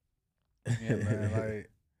Yeah, man. Like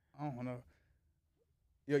I don't know.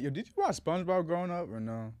 Yo, did you watch SpongeBob growing up or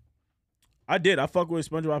no? I did. I fuck with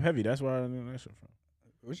SpongeBob heavy. That's where I knew that shit from.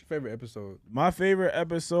 What's your favorite episode? My favorite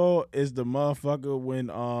episode is the motherfucker when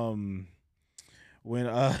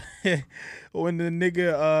when the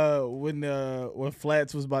nigga when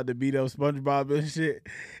Flats was about to beat up SpongeBob and shit,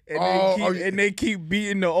 and they keep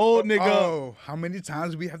beating the old nigga. Oh, how many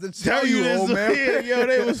times we have to tell you, this, old man? Yeah, yo,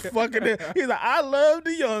 they was fucking it. He's like, I love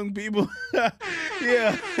the young people.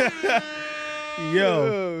 Yeah.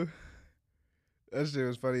 Yo. That shit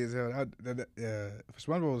was funny as hell. Yeah,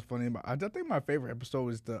 SpongeBob was funny, but I think my favorite episode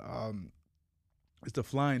is the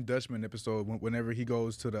Flying Dutchman episode. Whenever he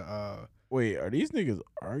goes to the Wait, are these niggas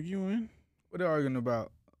arguing? What they arguing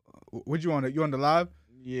about? What you on? You on the live?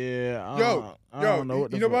 Yeah. I don't know.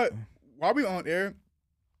 You know what? While we on air,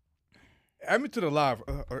 add me to the live.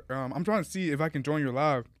 I'm trying to see if I can join your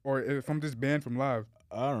live or if I'm just banned from live.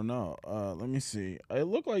 I don't know. Let me see. It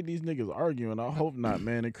look like these niggas arguing. I hope not,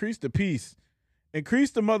 man. Increase the peace.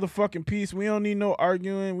 Increase the motherfucking peace. We don't need no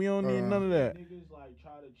arguing. We don't need none of that. Niggas like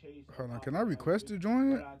try to chase. Hold on, can I request to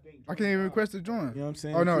join it? I can't even request to join. You know what I'm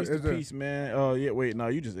saying? Oh no, Increase the peace, man. Oh yeah, wait, no,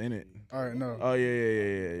 you just in it. All right, no. Oh yeah.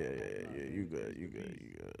 You good.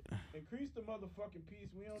 Increase the motherfucking peace.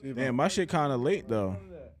 We don't. Damn, my shit kind of late though.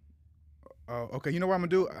 Oh, okay. You know what I'm gonna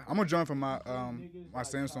do? I'm gonna join from my my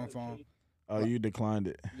Samsung phone. Oh, you declined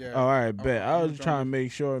it. Yeah. Oh, all right, bet. I was trying to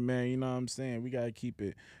make sure, man. You know what I'm saying? We gotta keep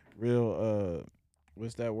it real.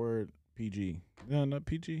 What's that word? PG. No, not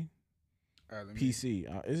PG. PC.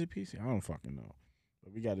 Is it PC? I don't fucking know.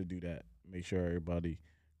 But we got to do that. Make sure everybody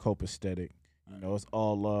copacetic. You know, it's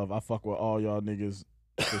all love. I fuck with all y'all niggas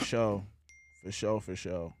for sure. For sure. Go ahead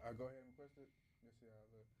and request it. Let's see how it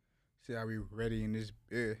look. See how we ready in this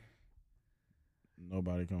bed.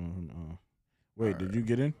 Nobody coming from. Wait, did you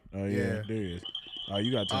get in? Oh yeah, there it is. Oh,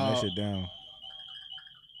 you got to turn that shit down.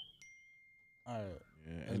 All right.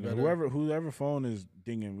 Yeah, and whoever phone is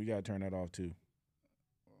dinging, we gotta turn that off too.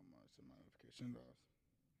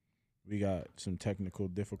 We got some technical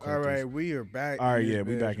difficulties. All right, we are back. All right, yeah,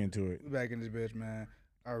 we back into it. We back in this bitch, man.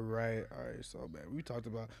 All right. So man, we talked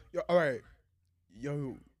about all right.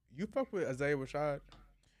 Yo, you fuck with Isaiah Rashad?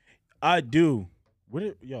 I do.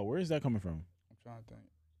 Where is that coming from? I'm trying to think.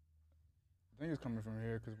 I think it's coming from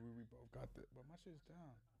here because we both got that, but my shit's down.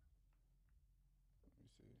 Let me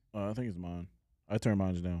see. I think it's mine. I turned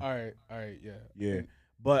mine down. All right, yeah. Yeah.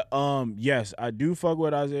 But yes, I do fuck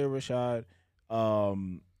with Isaiah Rashad.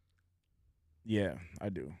 Yeah, I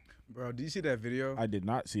do. Bro, did you see that video? I did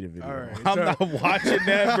not see the video. All right, I'm not watching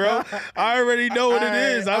that, bro. I already know what it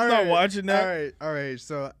is. I'm not watching that. All right.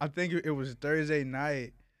 So I think it was Thursday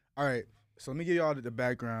night. All right. So let me give y'all the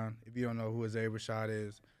background if you don't know who Isaiah Rashad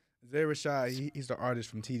is. Isaiah Rashad, he's the artist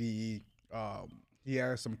from TDE. He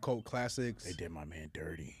has some cult classics. They did my man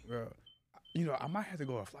dirty. Bro, you know, I might have to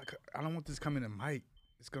go off. Like, I don't want this coming in mic.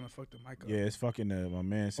 It's gonna fuck the mic up. Yeah, it's fucking my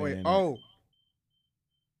man saying. Wait,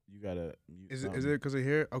 you gotta. Is it because of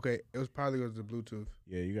here? Okay, it was probably because of the Bluetooth.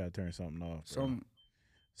 Yeah, you gotta turn something off.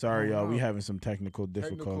 Sorry, y'all. We having some technical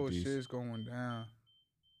difficulties. Technical shit's going down.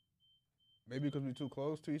 Maybe because we're too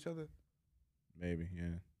close to each other. Maybe,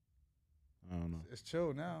 yeah. I don't know. It's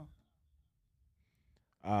chill now.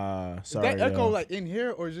 Sorry. Is that echo like in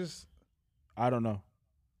here or just? I don't know.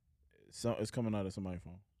 So it's coming out of somebody's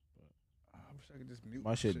phone. But I wish I could just mute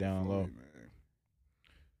my shit down low. Man,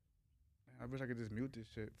 I wish I could just mute this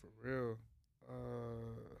shit for real.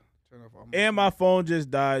 Turn off all my phone just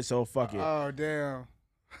died, so fuck it. Oh damn.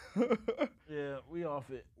 Yeah, we off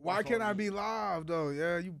it. Why can't I be live though?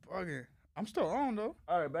 Yeah, you bugging. I'm still on though.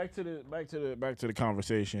 All right, back to the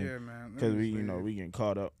conversation. Yeah, man. Because we getting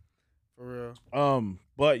caught up. For real.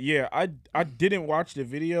 But yeah, I didn't watch the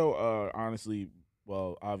video. Honestly,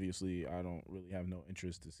 well, obviously, I don't really have no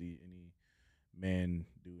interest to see any man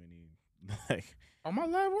do any like. Oh, my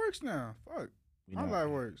live works now. Fuck. My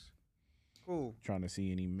live works. Cool. Trying to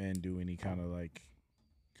see any men do any kind of like,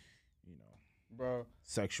 you know, bro,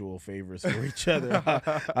 sexual favors for each other.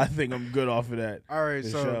 I think I'm good off of that. All right,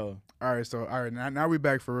 Now we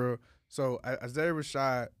back for real. So Isaiah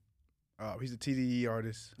Rashad, he's a TDE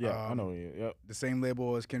artist. Yeah, I know. Yep. The same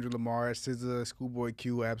label as Kendrick Lamar, SZA, Schoolboy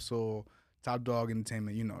Q, Absol, Top Dog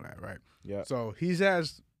Entertainment. You know that, right? Yeah. So he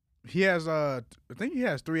has I think he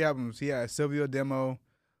has 3 albums. He has Sylvia Demo,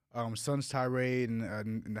 Sun's Tirade,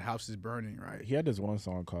 and The House Is Burning, right? He had this one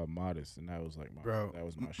song called Modest, and that was like that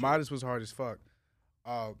was my shit. Modest was hard as fuck.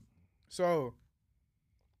 So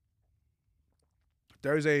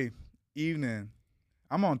Thursday evening,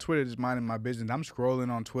 I'm on Twitter just minding my business. I'm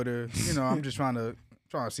scrolling on Twitter. You know, I'm just trying to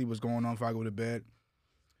see what's going on before I go to bed.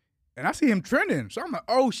 And I see him trending. So I'm like,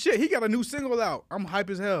 oh shit, he got a new single out. I'm hype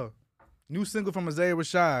as hell. New single from Isaiah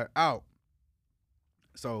Rashad out.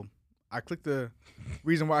 So I clicked the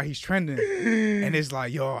reason why he's trending. And it's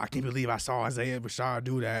like, yo, I can't believe I saw Isaiah Rashad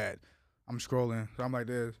do that. I'm scrolling. So I'm like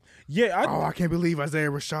this. Yeah. I can't believe Isaiah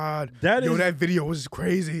Rashad. That video was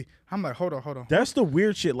crazy. I'm like, hold on. That's the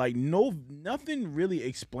weird shit. Like, nothing really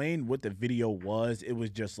explained what the video was. It was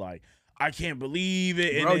just like, I can't believe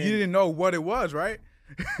it. Bro, you didn't know what it was, right?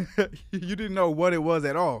 You didn't know what it was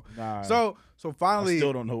at all. Nah. So finally, I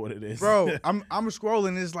still don't know what it is, bro. I'm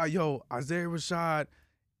scrolling. It's like, yo, Isaiah Rashad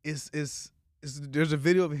is there's a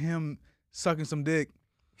video of him sucking some dick.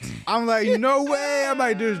 I'm like, no way. I'm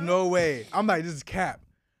like, there's no way. I'm like, this is cap.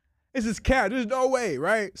 This is cap. There's no way,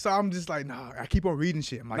 right? So I'm just like, nah. I keep on reading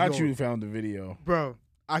shit. I'm like, not you found the video, bro.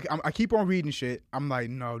 I keep on reading shit. I'm like,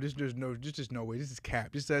 no, there's just no way. This is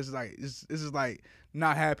cap. This is like this is like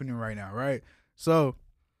not happening right now, right? So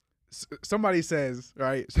somebody says,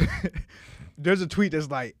 right? There's a tweet that's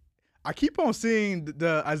like, I keep on seeing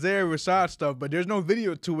the Isaiah Rashad stuff, but there's no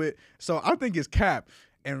video to it, so I think it's cap.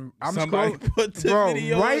 And I'm somebody put the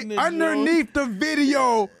video right underneath the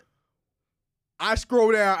video. I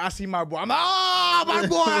scroll down, I see my boy. I'm like, my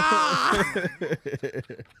boy.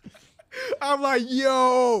 I'm like,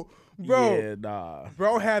 yo, bro. Yeah, nah.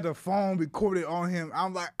 Bro had the phone recorded on him.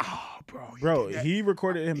 I'm like, bro. He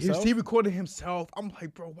recorded himself? He recorded himself. I'm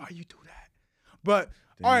like, bro, why you do that? But,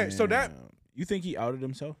 all right, so that. You think he outed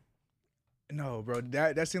himself? No, bro.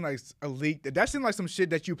 That seemed like a leak. That seemed like some shit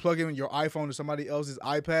that you plug in your iPhone to somebody else's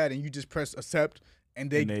iPad and you just press accept and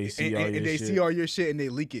they see all your shit and they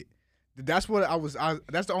leak it. That's what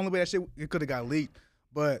that's the only way that shit could have got leaked.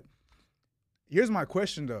 But here's my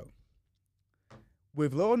question though.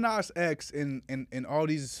 With Lil Nas X and all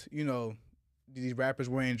these, you know, these rappers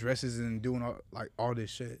wearing dresses and doing all this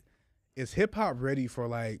shit, is hip hop ready for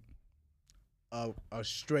like a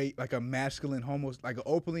straight, like a masculine like an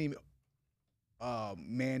openly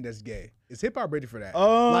man that's gay? Is hip hop ready for that?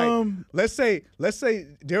 Like, let's say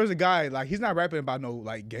there was a guy, like, he's not rapping about no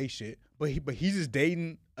like gay shit, but he's just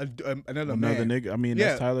dating another man. Nigga. I mean,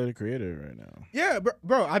 that's Tyler the Creator right now. Yeah,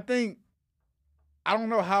 bro. I don't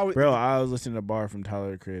know how. Bro, I was listening to a bar from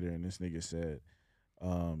Tyler the Creator, and this nigga said,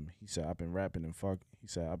 he said, I've been rapping and fuck. He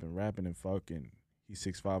said, I've been rapping and fucking. He's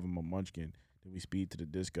 6'5", I'm a munchkin. Then we speed to the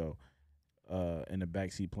disco, in the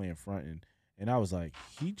backseat playing frontin'. And I was like,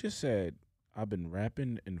 he just said, I've been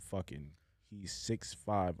rapping and fucking. He's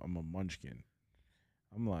 6'5", I'm a munchkin.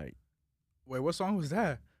 I'm like, wait, what song was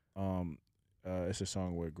that? It's a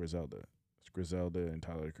song with Griselda. It's Griselda and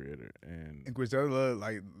Tyler the Creator. And Griselda,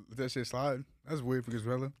 like, let that shit slide? That's weird for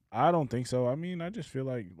Griselda. I don't think so. I mean, I just feel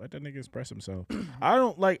like, let that nigga express himself. I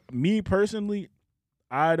don't, like, me personally,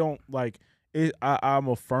 I don't, like, it. I'm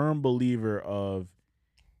a firm believer of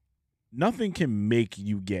nothing can make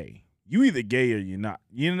you gay. You either gay or you're not.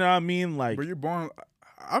 You know what I mean? Like, but you're born.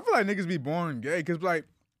 I feel like niggas be born gay because, like,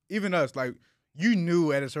 even us, like, you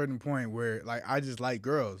knew at a certain point where, like, I just like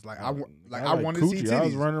girls. Like, I wanted to see titties. I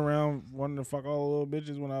was running around wanting to fuck all the little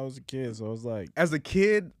bitches when I was a kid. So I was like, as a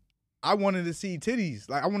kid, I wanted to see titties.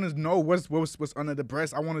 Like, I wanted to know what's under the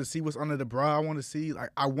breast. I wanted to see what's under the bra. I wanted to see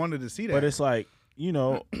that. But it's like, you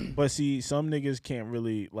know, but see, some niggas can't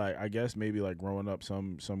really, like, I guess maybe like growing up,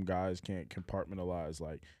 some guys can't compartmentalize,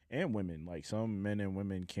 like, and women, like some men and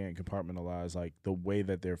women can't compartmentalize like the way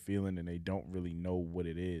that they're feeling, and they don't really know what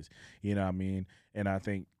it is. You know what I mean? And I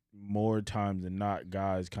think more times than not,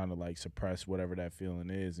 guys kind of like suppress whatever that feeling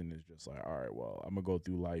is, and it's just like, all right, well, I'm gonna go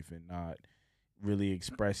through life and not really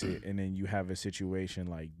express it. And then you have a situation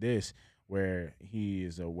like this where he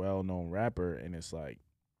is a well-known rapper, and it's like,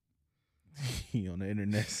 he on the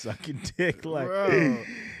internet sucking dick, like,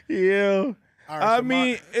 yeah. Right, I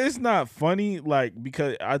mean, it's not funny, like,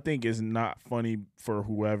 because I think it's not funny for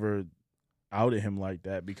whoever outed him like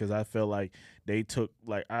that, because I feel like they took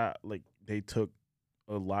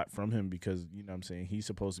a lot from him, because, you know what I'm saying, he's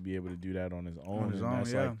supposed to be able to do that on his own.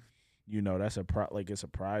 That's like, you know, that's it's a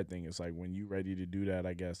pride thing. It's like, when you ready to do that,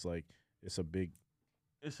 I guess, like, it's a big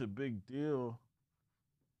deal.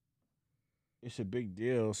 It's a big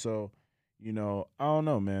deal. So, you know, I don't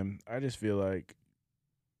know, man. I just feel like,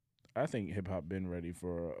 I think hip hop been ready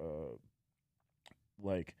for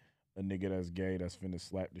like a nigga that's gay that's finna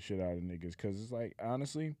slap the shit out of niggas. Cause it's like,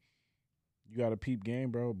 honestly, you got a peep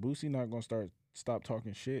game, bro. Boosie not gonna stop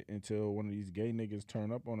talking shit until one of these gay niggas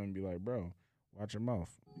turn up on him and be like, bro, watch your mouth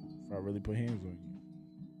if I really put hands on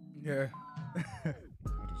you. Yeah.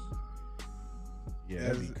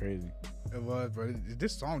 That'd be crazy. It was, bro.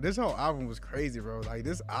 This whole album was crazy, bro. Like,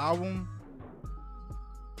 this album,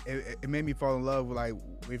 it made me fall in love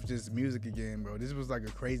with just music again, bro. This was like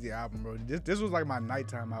a crazy album, bro. This was like my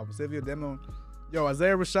nighttime album. Save Demo. Yo,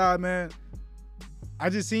 Isaiah Rashad, man. I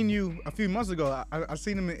just seen you a few months ago. I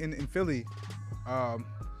seen him in Philly.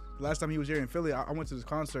 Last time he was here in Philly, I went to this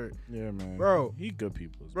concert. Yeah, man. Bro. He good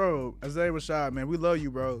people. Bro, Isaiah Rashad, man, we love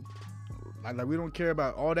you, bro. Like we don't care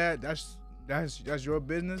about all that. That's your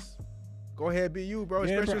business. Go ahead, be you, bro.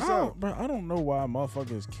 Express yourself. I don't know why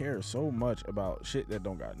motherfuckers care so much about shit that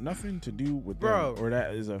don't got nothing to do with bro. them or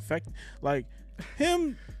that is affect. Like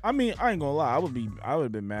him, I mean, I ain't gonna lie. I would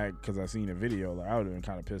have been mad because I seen a video. Like I would have been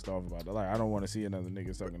kind of pissed off about it. Like I don't want to see another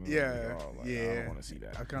nigga sucking. Yeah, like, I don't want to see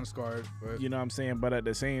that. I kind of scarred, but you know what I'm saying. But at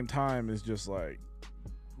the same time, it's just like,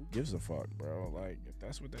 who gives a fuck, bro? Like if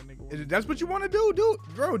that's what that nigga wants. That's what you want to do,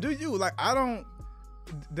 bro. Do you like? I don't.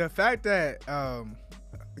 The fact that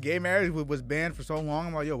gay marriage was banned for so long,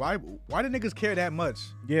 I'm like, yo, why do niggas care that much?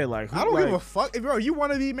 Yeah, like I don't give a fuck. If bro, you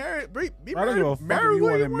want to be married, be married. I don't give a fuck if you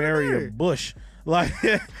want to marry a bush. Like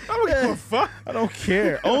I don't give a fuck. I don't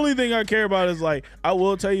care. Only thing I care about is like I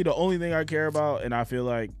will tell you the only thing I care about, and I feel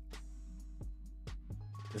like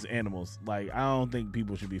is animals. Like I don't think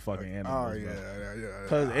people should be fucking animals. Oh yeah.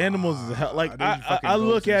 Because animals is like I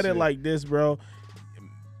look at it like this, bro.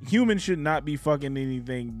 Humans should not be fucking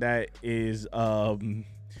anything that is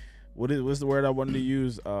what's the word I wanted to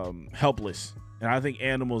use? Helpless. And I think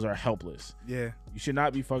animals are helpless. Yeah. You should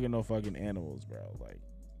not be fucking no fucking animals, bro. Like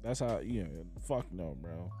that's how fuck no,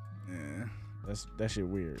 bro. Yeah. That shit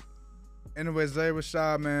weird. Anyway, Zay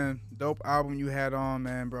Rashad, man, dope album you had on,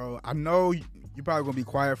 man, bro. I know you probably gonna be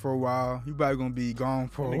quiet for a while. You probably gonna be gone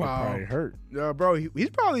for a while. Probably hurt. Yeah, bro. He's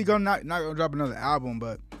probably not gonna drop another album,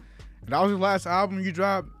 but that was the last album you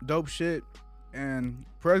dropped. Dope shit. And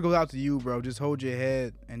prayers goes out to you, bro. Just hold your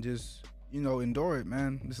head and just, endure it,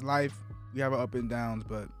 man. This life, we have our up and downs,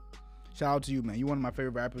 but shout out to you, man. You one of my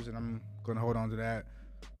favorite rappers, and I'm going to hold on to that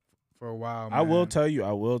for a while, man. I will tell you,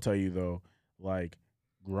 though, like,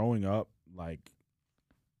 growing up, like,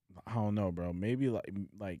 I don't know, bro. Maybe,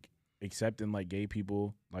 like accepting, like, gay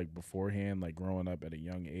people, like, beforehand, like, growing up at a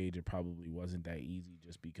young age, it probably wasn't that easy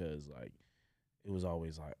just because, like, it was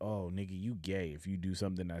always like, oh, nigga, you gay if you do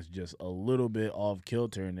something that's just a little bit off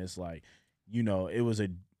kilter. And it's like, it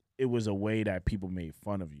was a way that people made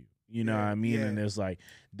fun of you. You know what I mean? Yeah. And it's like,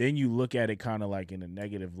 then you look at it kind of like in a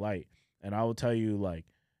negative light. And I will tell you, like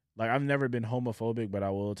I've never been homophobic, but I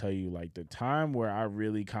will tell you, like, the time where I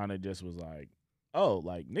really kind of just was like, oh,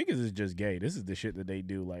 like, niggas is just gay. This is the shit that they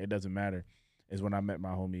do. Like, it doesn't matter. Is when I met my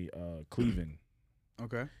homie Cleveland.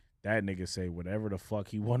 Okay. That nigga say whatever the fuck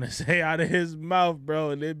he want to say out of his mouth,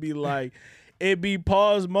 bro. And it'd be like, it'd be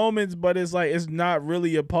pause moments, but it's like, it's not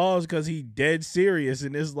really a pause because he dead serious.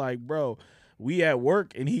 And it's like, bro, we at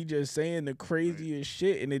work and he just saying the craziest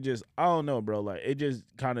shit. And it just, I don't know, bro. Like, it just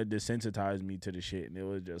kind of desensitized me to the shit. And it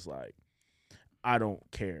was just like, I don't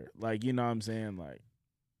care. Like, you know what I'm saying? Like,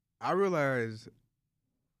 I realized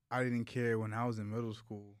I didn't care when I was in middle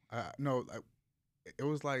school. It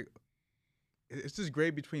was like, it's just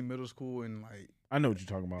grade between middle school and like. I know what you're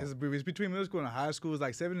talking about. It's between middle school and high school. It's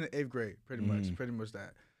like 7th and 8th grade, pretty much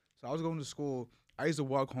that. So I was going to school. I used to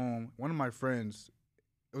walk home. One of my friends,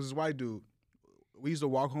 it was this white dude. We used to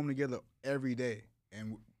walk home together every day,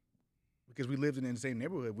 and because we lived in the same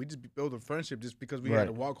neighborhood, we just built a friendship just because we had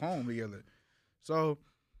to walk home together. So,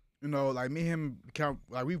 like me and him,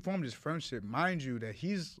 we formed this friendship. Mind you, that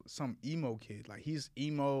he's some emo kid. Like he's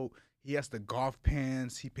emo. He has the golf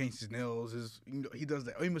pants. He paints his nails. He does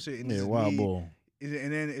the emo shit. And wild bull.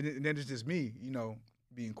 And then it's just me,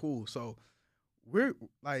 being cool. So we're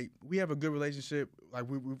like, we have a good relationship. Like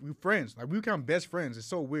we friends. Like we become best friends. It's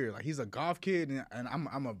so weird. Like he's a golf kid and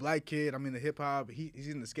I'm a black kid. I'm into hip hop. He's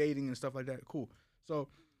into skating and stuff like that. Cool. So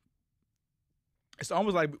it's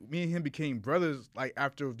almost like me and him became brothers. Like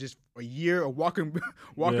after just a year of walking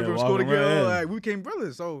from school together, like we became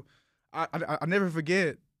brothers. So I never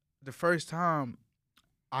forget the first time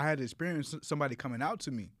I had experienced somebody coming out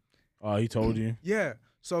to me. Oh, he told you? Yeah.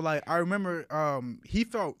 So, like, I remember he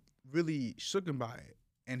felt really shooken by it.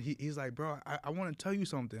 And he's like, bro, I want to tell you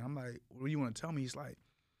something. I'm like, what do you want to tell me? He's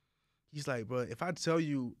like, bro, if I tell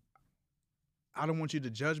you, I don't want you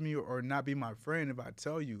to judge me or not be my friend if I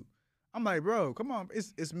tell you. I'm like, bro, come on.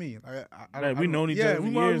 It's me. Like, we known each other for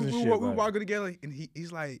years and shit. We walk together. And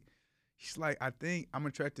he's like, I think I'm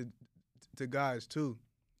attracted to guys, too.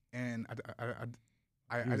 And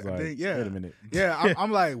I think, yeah. Wait a minute. Yeah,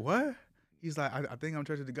 I'm like, what? He's like, I think I'm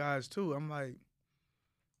attracted to guys too. I'm like,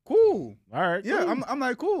 cool. All right. Yeah, cool. I'm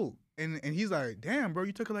like, cool. And he's like, damn, bro,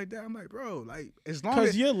 you took it like that. I'm like, bro, like, as long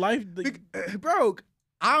as your life, bro,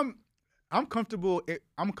 I'm comfortable.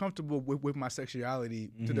 I'm comfortable with my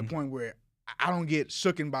sexuality to the point where I don't get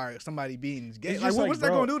shooken by somebody being gay. Like, what's that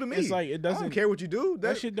gonna do to me? It's like it doesn't. I don't care what you do.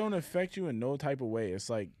 That shit don't affect you in no type of way. It's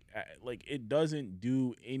like it doesn't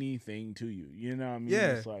do anything to you. You know what I mean?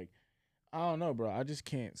 Yeah. It's like I don't know, bro. I just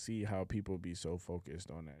can't see how people be so focused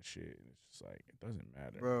on that shit. It's just like it doesn't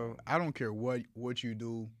matter, bro. I don't care what you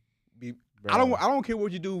do. Bro, I don't care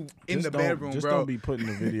what you do in the bedroom, just bro. Don't be putting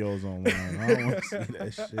the videos online. I don't want to see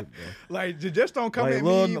that shit, bro. Like, just don't come like at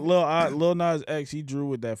me. Lil Nas X, he drew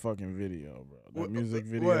with that fucking video, bro. That music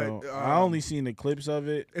video. I only seen the clips of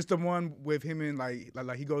it. It's the one with him in like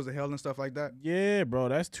he goes to hell and stuff like that. Yeah, bro,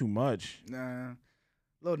 that's too much. Nah,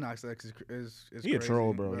 Lil Nas X is he crazy, a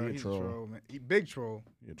troll, bro. He a troll, man. Big troll.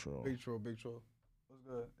 He a troll. Big troll. What's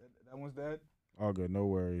good? That one's dead. All good, no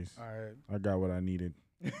worries. All right, I got what I needed.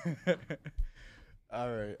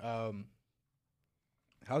 All right.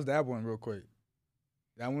 How's that one, real quick?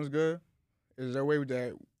 That one's good. Is there a way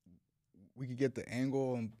that we could get the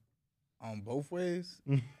angle on both ways?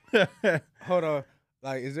 Hold on.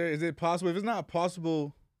 Like, is it possible? If it's not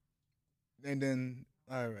possible, then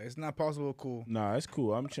all right. It's not possible. Cool. Nah, it's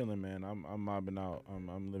cool. I'm chilling, man. I'm mobbing out.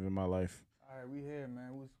 I'm living my life. All right, we here,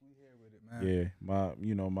 man. We here with it, man.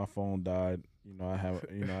 Yeah, my phone died. I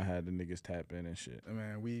had the niggas tap in and shit.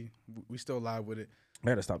 Man, we still live with it. I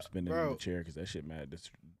had to stop spinning in the chair because that shit mad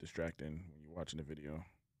distracting when you're watching the video.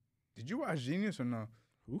 Did you watch Genius or no?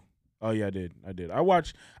 Who? Oh yeah, I did. I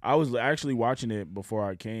was actually watching it before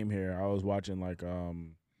I came here. I was watching like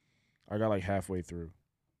I got like halfway through.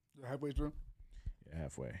 Halfway through? Yeah,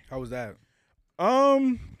 halfway. How was that?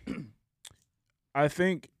 I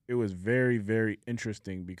think it was very, very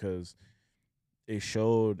interesting because it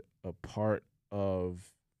showed a part of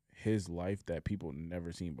his life that people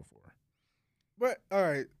never seen before. But all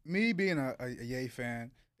right, me being a Ye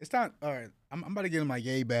fan, it's not all right. I'm about to get in my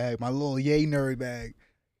Ye bag, my little Ye nerd bag.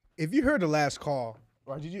 If you heard the last call,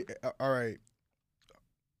 or did you? All right,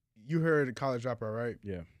 you heard College Dropout, right?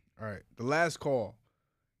 Yeah. All right, the last call.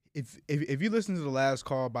 If you listen to the last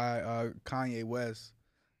call by Kanye West,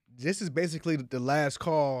 this is basically the last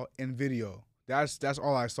call in video. That's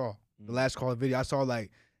all I saw. The last call in video, I saw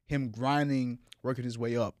like him grinding, working his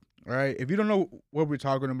way up. All right. If you don't know what we're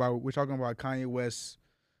talking about Kanye West,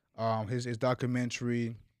 his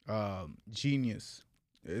documentary, Genius.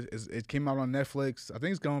 It came out on Netflix. I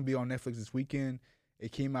think it's gonna be on Netflix this weekend.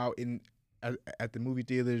 It came out at the movie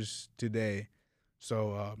theaters today.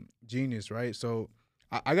 So Genius, right? So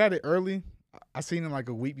I got it early. I seen it like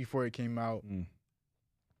a week before it came out,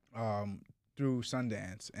 through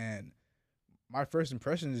Sundance, and my first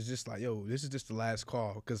impression is just like, yo, this is just the last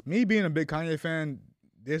call. Because me being a big Kanye fan,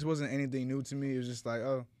 this wasn't anything new to me. It was just like,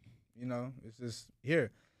 oh, it's just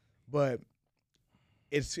here. But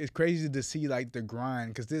it's crazy to see like the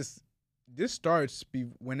grind, because this starts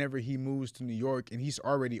whenever he moves to New York, and he's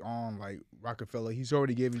already on like Rockefeller. He's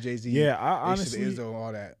already giving Jay-Z. Yeah, I honestly, Izzo,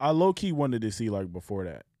 all that. I low key wanted to see like before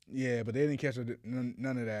that. Yeah, but they didn't catch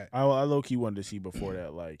none of that. I low key wanted to see before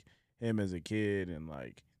that, like him as a kid and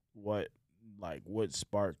like what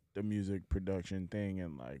sparked the music production thing,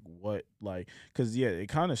 and because it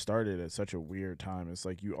kind of started at such a weird time. It's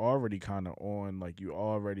like you already kind of on, like you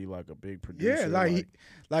already like a big producer. Yeah,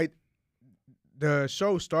 like the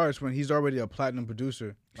show starts when he's already a platinum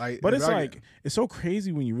producer. But it's like it's so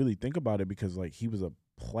crazy when you really think about it, because like he was a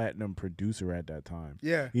platinum producer at that time.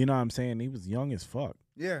 Yeah, you know what I'm saying? He was young as fuck.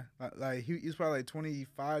 Yeah, like he's probably like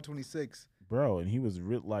 25, 26. Bro, and he was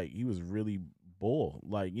really bull,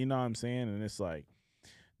 like, you know what I'm saying? And it's like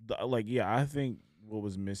I think what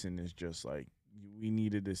was missing is just like we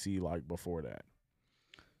needed to see like before that.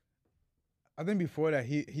 I think before that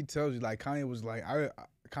he tells you, like, Kanye was like,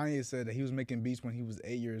 Kanye said that he was making beats when he was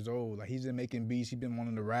 8 years old. Like, he's been making beats, he's been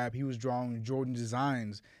wanting to rap. He was drawing Jordan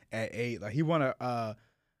designs at 8. Like, he wanna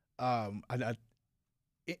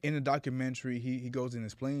in the documentary he goes and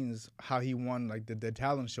explains how he won like the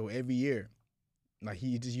talent show every year. Like,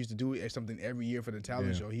 he just used to do something every year for the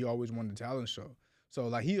talent show. He always won the talent show. So,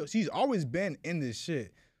 like, he's always been in this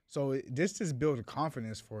shit. So, this just built a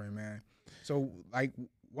confidence for him, man. So, like,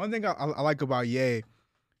 one thing I like about Ye,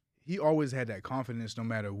 he always had that confidence no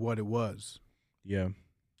matter what it was. Yeah.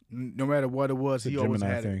 No matter what it was, he always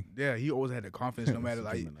had it. Yeah, he always had the confidence no matter,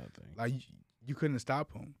 like you couldn't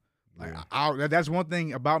stop him. Like, that's one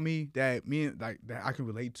thing about me that I can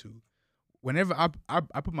relate to. Whenever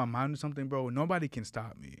I put my mind to something, bro, nobody can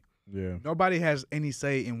stop me. Yeah. Nobody has any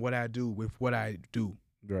say in what I do with what I do.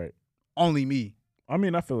 Right. Only me. I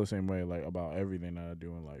mean, I feel the same way, like, about everything that I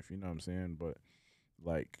do in life. You know what I'm saying? But,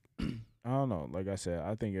 like, I don't know. Like I said,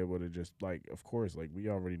 I think it would have just, like, of course, like, we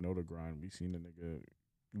already know the grind. We seen the nigga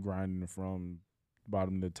grinding from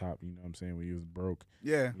bottom to top. You know what I'm saying? When he was broke,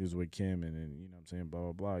 Yeah. he was with Kim, and then you know what I'm saying, blah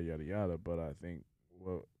blah blah, yada yada. But I think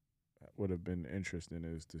what would have been interesting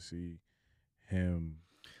is to see him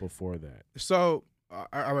before that. So,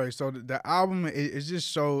 all right. So the album, it just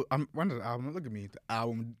shows. One of the album. Look at me. The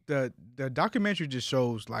album. The documentary just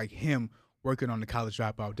shows like him working on the College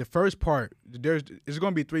Dropout. The first part, there's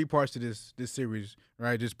going to be 3 parts to this series,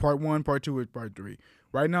 right? There's part 1, part 2, and part 3.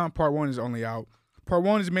 Right now, part 1 is only out. Part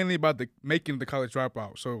 1 is mainly about the making of the College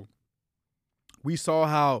Dropout. So we saw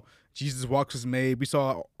how Jesus Walks was made. We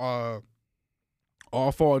saw All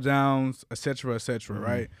Fall Downs, etc.,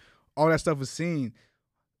 right? All that stuff was seen.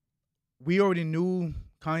 We already knew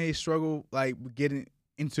Kanye's struggle, like getting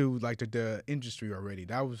into like the industry already.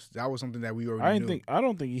 That was something that we already knew. I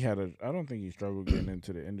don't think he struggled getting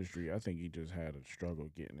into the industry. I think he just had a struggle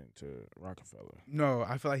getting into Rockefeller. No,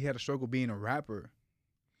 I feel like he had a struggle being a rapper.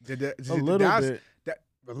 A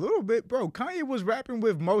little bit, bro. Kanye was rapping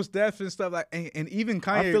with Mos Def and stuff like, and even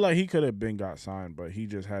Kanye. I feel like he could have been got signed, but he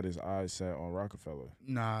just had his eyes set on Rockefeller.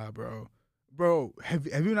 Nah, bro. Have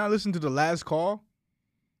you not listened to The Last Call?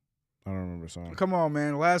 I don't remember the song. Come on,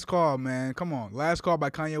 man. Last Call, man. Come on. Last Call by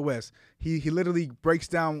Kanye West. He literally breaks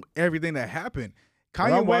down everything that happened.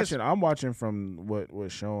 I'm watching from what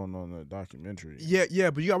was shown on the documentary. Yeah,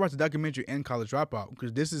 but you gotta watch the documentary and College Dropout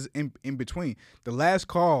because this is in between. The Last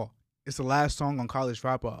Call is the last song on College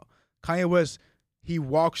Dropout. Kanye West, he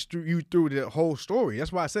walks you through the whole story.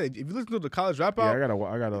 That's why I said if you listen to the College Dropout, yeah,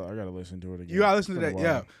 I gotta listen to it again. You gotta listen to that.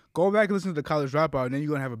 Yeah, go back and listen to the College Dropout, and then you're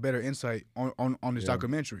gonna have a better insight on this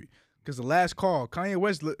documentary. Because the Last Call, Kanye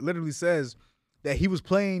West literally says that he was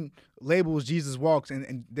playing labels Jesus Walks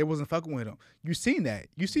and they wasn't fucking with him. You seen that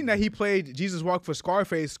he played Jesus Walk for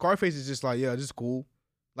Scarface. Scarface is just like, yeah, this is cool.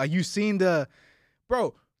 Like you seen the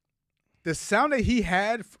sound that he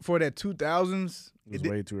had for that 2000s. It was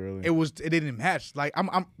way too early. It didn't match. Like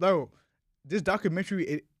this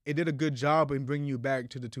documentary it did a good job in bringing you back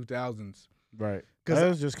to the 2000s. Right. Because that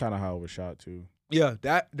was just kind of how it was shot too. Yeah,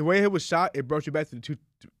 the way it was shot, it brought you back to the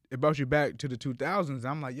 2000s.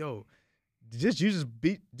 I'm like, yo, this Jesus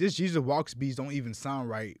Walks beats don't even sound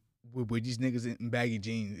right with these niggas in baggy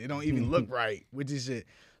jeans. It don't even look right with this shit.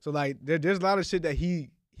 So like, there's a lot of shit that he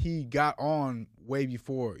got on way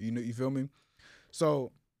before. You feel me?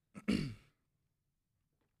 So, man,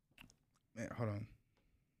 hold on.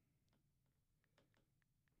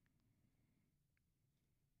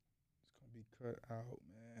 It's gonna be cut out,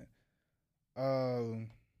 man.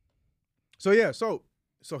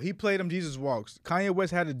 So he played him Jesus Walks. Kanye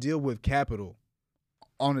West had to deal with Capitol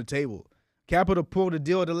on the table. Capitol pulled a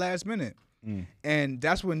deal at the last minute. And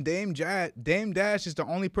that's when Dame Dash is the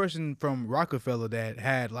only person from Rockefeller that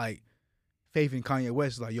had like faith in Kanye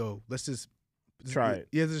West. Like, yo, let's just try it.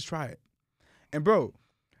 Yeah, let's just try it. And bro,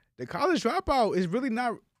 the College Dropout is really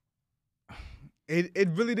not. It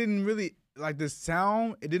really didn't really like the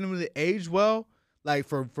sound. It didn't really age well. Like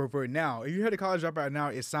for now, if you hear the College Dropout now,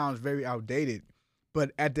 it sounds very outdated.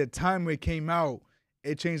 But at the time when it came out,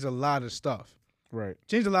 it changed a lot of stuff. Right.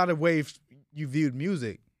 Changed a lot of ways you viewed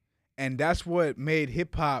music. And that's what made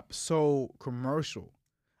hip-hop so commercial.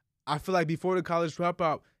 I feel like before the College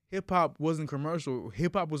Dropout, hip-hop wasn't commercial.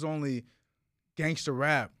 Hip-hop was only gangster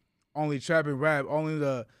rap, only trap and rap, only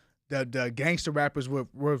the gangster rappers was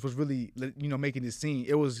really, making the scene.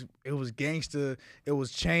 It was gangster, it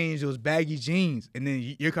was chains, it was baggy jeans. And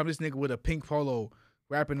then here comes this nigga with a pink polo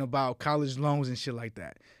rapping about college loans and shit like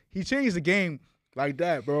that. He changed the game like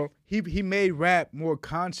that, bro. He made rap more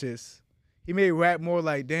conscious. He made rap more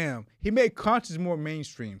like, damn. He made conscious more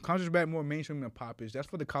mainstream. Conscious rap more mainstream than pop-ish.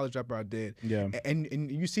 That's what the College Dropout did. Yeah.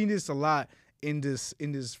 And you see this a lot in this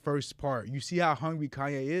first part. You see how hungry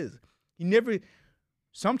Kanye is. He never.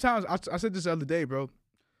 Sometimes I said this the other day, bro.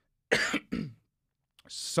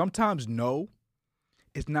 Sometimes no,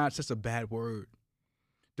 it's not just a bad word.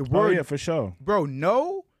 The word, yeah, for sure, bro.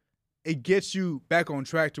 No, it gets you back on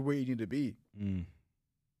track to where you need to be.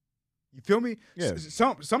 You feel me? Yeah.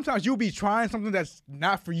 Sometimes you'll be trying something that's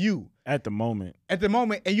not for you at the moment.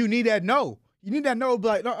 And you need that no. You need that no. Be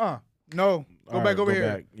like, no, go back over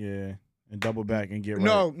here. Yeah, and double back and get right.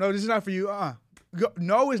 No, this is not for you.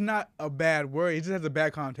 No is not a bad word. It just has a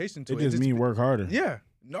bad connotation to it. It just means work harder. Yeah.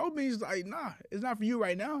 No means like, nah, it's not for you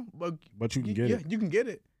right now. But you can get it. Yeah, you can get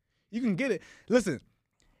it. You can get it. Listen,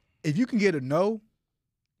 if you can get a no,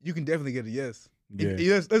 you can definitely get a yes.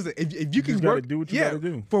 Yeah. Listen, if you can work, do what you gotta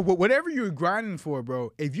do. For whatever you're grinding for,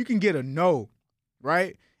 bro, if you can get a no,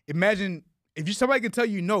 right? Imagine if somebody can tell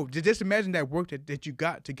you no, just imagine that work that you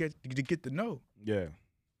got to get the no. Yeah.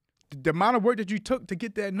 the amount of work that you took to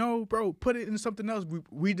get that, no, bro, put it in something else.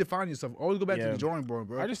 Redefine yourself. Always go back to the drawing board,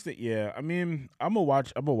 bro. I just think, I mean, I'm gonna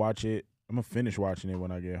watch it. I'm gonna finish watching it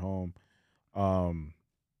when I get home. I'm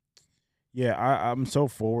so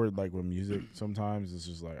forward like with music. Sometimes it's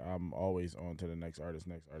just like I'm always on to the next artist.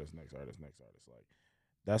 Like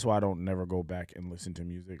that's why I don't never go back and listen to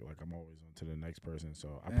music. Like I'm always on to the next person.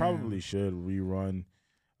 So I probably should rerun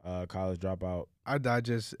College Dropout. I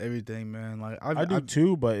digest everything, man. Like I do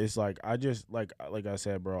too, but it's like I just like I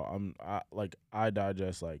said, bro. I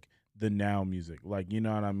digest like the now music, like, you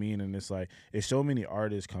know what I mean. And it's like it's so many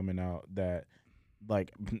artists coming out that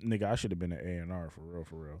like, nigga, I should have been an A&R for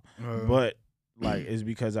real. But like it's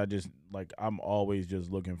because I just like I'm always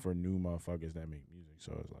just looking for new motherfuckers that make music.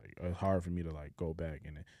 So it's like it's hard for me to like go back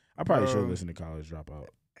and I probably should listen to College Dropout.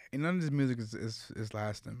 And none of this music is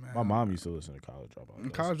lasting, man. My mom used to listen to College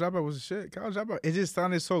Dropout. College Dropout was shit. College Dropout, it just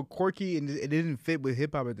sounded so quirky and it didn't fit with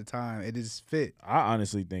hip hop at the time. It just fit. I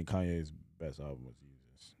honestly think Kanye's best album was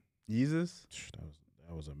Yeezus.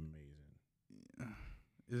 That was amazing.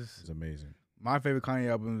 It's amazing. My favorite Kanye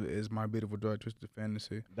album is My Beautiful Dark Twisted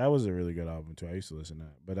Fantasy. That was a really good album too. I used to listen to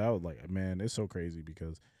that, but that was like, man, it's so crazy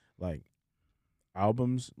because like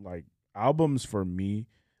albums for me,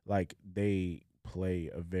 like they play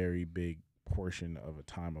a very big portion of a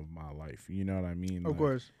time of my life. You know what I mean? Of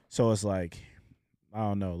course. So it's like, I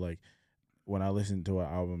don't know, like when I listen to an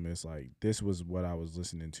album, it's like this was what I was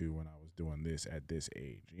listening to when I was doing this at this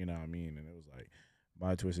age. You know what I mean? And it was like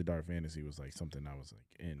My Twisted Dark Fantasy was like something I was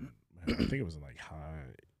like in. I think it was in like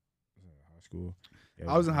high school.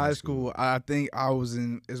 Yeah, I was in high school. I think I was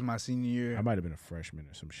it's my senior year. I might have been a freshman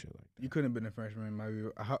or some shit like that. You couldn't have been a freshman. Nah,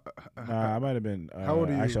 I might have been. How old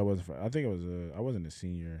are you? Actually, I wasn't. I think it was. I wasn't a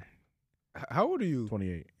senior. How old are you?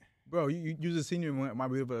 28. Bro, you was a senior when My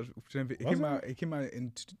Beautiful. It came out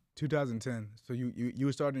in 2010. So you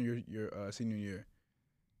were starting your senior year.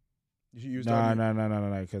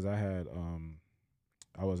 No. Because I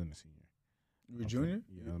wasn't a senior. You were junior?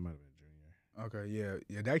 Yeah, I might have been. Okay,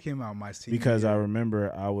 yeah, that came out my senior because year. I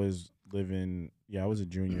remember I was living. Yeah, I was a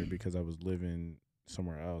junior because I was living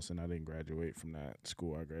somewhere else and I didn't graduate from that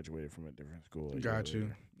school. I graduated from a different school. Got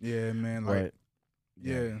you. Yeah, man. Like,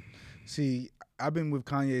 yeah. See, I've been with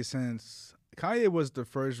Kanye since Kanye was the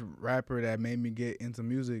first rapper that made me get into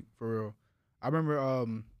music for real. I remember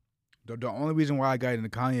the only reason why I got into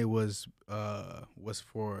Kanye was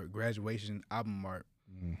for graduation album art.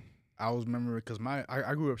 Mm. I was remembering because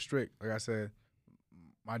I grew up strict. Like I said,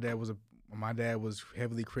 my dad was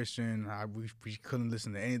heavily Christian. We couldn't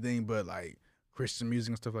listen to anything but like Christian music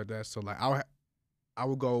and stuff like that. So like I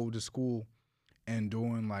would go to school and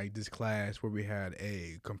during like this class where we had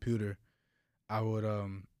a computer, I would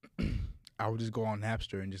just go on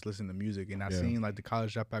Napster and just listen to music. And I seen like the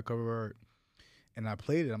College Dropout cover art, and I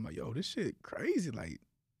played it. I'm like, yo, this shit crazy. Like,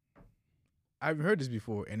 I haven't heard this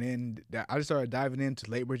before. And then I just started diving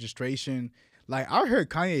into Late Registration. Like, I heard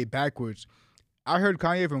Kanye backwards. I heard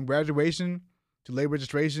Kanye from Graduation to Late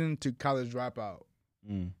Registration to College Dropout.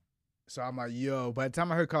 Mm. So I'm like, yo, by the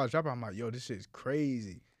time I heard College Dropout, I'm like, yo, this shit's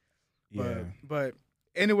crazy. But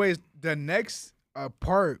anyways, the next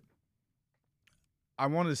part, I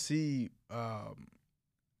want to see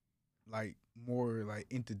like more like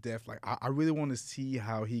into depth. Like, I really want to see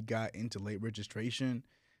how he got into Late Registration.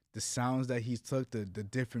 The sounds that he took, the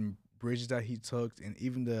different bridges that he took, and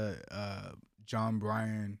even the John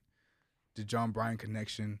Bryan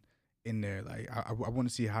connection in there. Like I want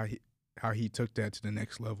to see how he took that to the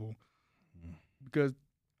next level, because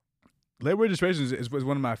Late Registration is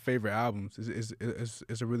one of my favorite albums.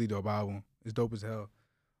 It's a really dope album. It's dope as hell.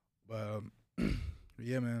 But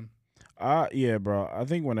yeah, man. Yeah, bro. I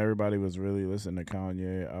think when everybody was really listening to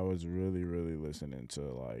Kanye, I was really, really listening to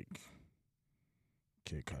like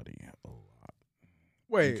Kid Cudi a lot.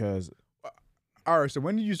 Wait, because all right. So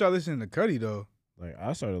when did you start listening to Cudi though? Like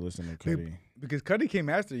I started listening to Cudi because Cudi came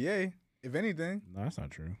after Ye. If anything, no, that's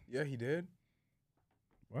not true. Yeah, he did.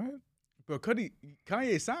 What? But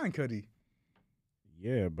Kanye signed Cudi.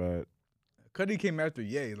 Yeah, but Cudi came after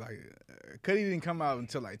Ye. Like Cudi didn't come out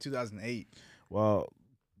until like 2008. Well,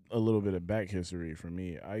 a little bit of back history for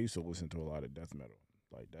me. I used to listen to a lot of death metal.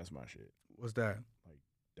 Like that's my shit. What's that? Like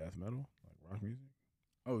death metal, like rock music.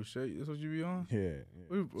 Oh shit, that's what you be on? Yeah.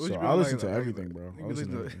 What so I listen to everything, bro.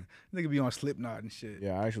 Nigga be on Slipknot and shit.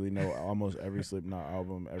 Yeah, I actually know almost every Slipknot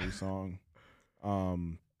album, every song.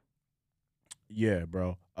 Yeah,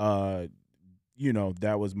 bro. You know,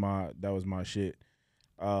 that was my shit.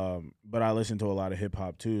 But I listen to a lot of hip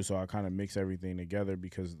hop too, so I kind of mix everything together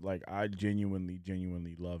because like I genuinely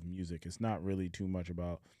love music. It's not really too much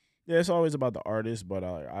about. Yeah, it's always about the artist, but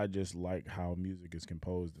I just like how music is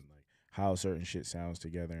composed and like how certain shit sounds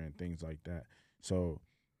together and things like that. So,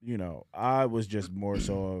 you know, I was just more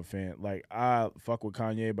so a fan. Like, I fuck with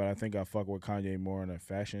Kanye, but I think I fuck with Kanye more on a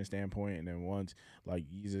fashion standpoint. And then once, like,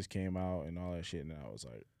 Yeezus came out and all that shit, and I was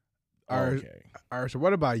like, okay. All right, so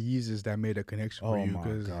what about Yeezus that made a connection for you? Oh,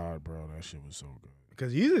 my God, bro. That shit was so good.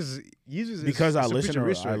 Because Yeezus because I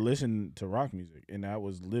listened to rock music, and that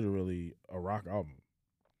was literally a rock album.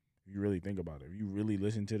 If you really think about it, if you really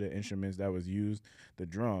listen to the instruments that was used, the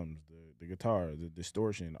drums, the guitar, the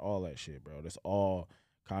distortion, all that shit, bro. That's all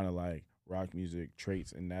kind of like rock music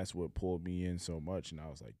traits, and that's what pulled me in so much. And I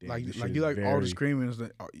was like, damn, like this you shit like is all the very, screaming,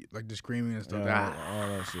 like the screaming and stuff. all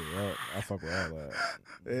that shit. I fuck with all that.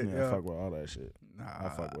 I fuck with all that shit. I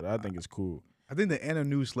fuck with it. I think it's cool. I think the end of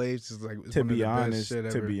New Slaves is like to be honest.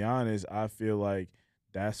 To be honest, I feel like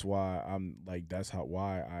that's why I'm like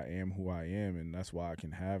why I am who I am, and that's why I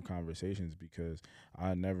can have conversations, because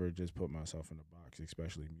I never just put myself in a box,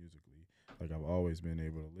 especially musically. Like, I've always been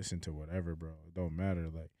able to listen to whatever, bro. It don't matter.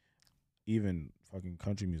 Like, even fucking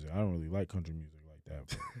country music. I don't really like country music like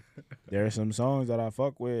that, but there are some songs that I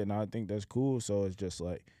fuck with, and I think that's cool. So it's just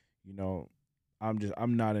like, you know, I'm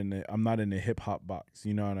not in the hip hop box.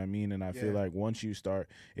 You know what I mean? And I feel like once you start,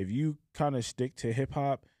 if you kind of stick to hip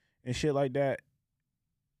hop and shit like that,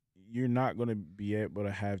 you're not gonna be able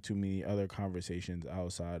to have too many other conversations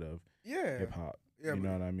outside of hip hop. Yeah, you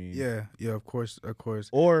know what I mean? Yeah, of course.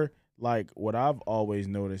 Or like what I've always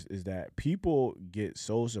noticed is that people get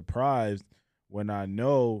so surprised when I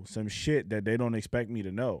know some shit that they don't expect me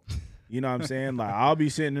to know. You know what I'm saying? Like, I'll be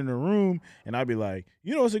sitting in the room and I'll be like,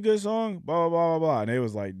 you know, it's a good song, blah, blah, blah, blah, blah. And they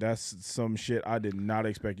was like, that's some shit I did not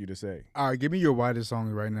expect you to say. All right, give me your widest song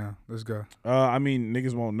right now. Let's go. I mean,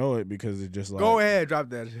 niggas won't know it because it's just like. Go ahead, drop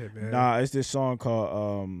that shit, man. Nah, it's this song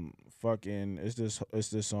called it's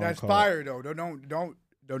this song. That's called, fire though. Don't.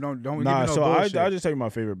 Nah, no so I bullshit. just tell you my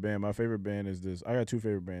favorite band. My favorite band is this. I got two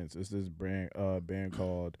favorite bands. It's this band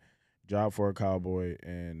called Job for a Cowboy,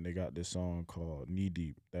 and they got this song called Knee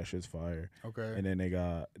Deep. That shit's fire. Okay. And then they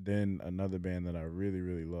got another band that I really,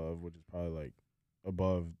 really love, which is probably like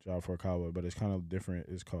above Job for a Cowboy, but it's kind of different.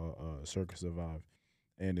 It's called Circus Survive.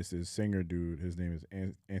 And it's this singer dude. His name is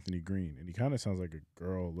Anthony Green, and he kind of sounds like a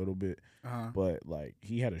girl a little bit. But like,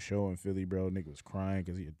 he had a show in Philly, bro. Nigga was crying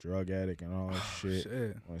because he a drug addict and all that shit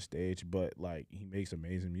on stage. But like, he makes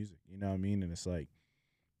amazing music. You know what I mean? And it's like,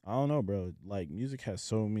 I don't know, bro. Like, music has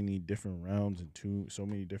so many different realms and so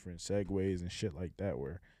many different segues and shit like that,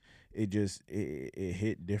 where it just it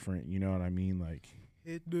hit different. You know what I mean? Like,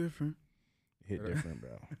 hit different,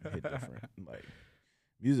 bro. It hit different. Like,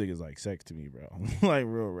 music is like sex to me, bro. Like,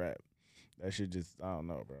 real rap. That shit just, I don't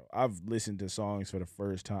know, bro. I've listened to songs for the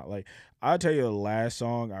first time. Like, I'll tell you, the last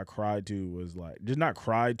song I cried to was like, just not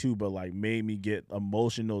cried to, but like made me get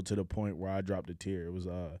emotional to the point where I dropped a tear. It was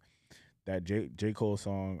that J. Cole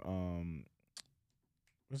song,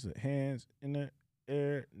 what's it? Hands in the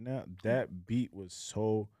air. Now that beat was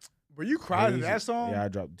so. Were you crying to that song? Yeah, I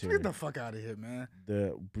dropped a tear. Get the fuck out of here, man.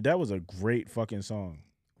 That was a great fucking song.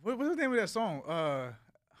 What's the name of that song?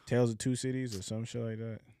 Tales of Two Cities or some shit like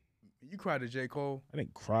that. You cried to J. Cole? I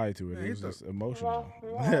didn't cry to it. It was just emotional.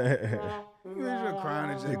 You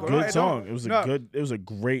crying to J. Cole. Good song. It was a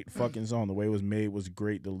great fucking song. The way it was made was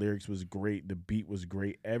great. The lyrics was great. The beat was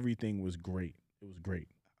great. Everything was great. It was great.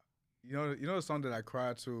 You know the song that I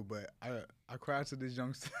cried to, but I cried to this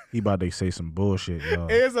youngster. He about to say some bullshit, y'all.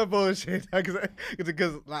 It is a bullshit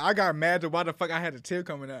because like, I got mad at why the fuck I had a tear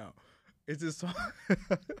coming out. It's this song.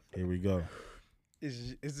 Here we go.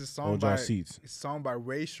 It's this song Hold by y'all seats. It's a song by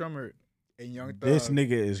Ray Shremmerd and Young Thug. This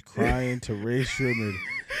nigga is crying to Ray Shremmerd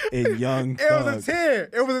and Young Thug. It was a tear.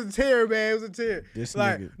 It was a tear, man. It was a tear. This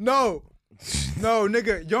like, nigga. No,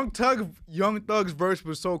 nigga. Young Thug's verse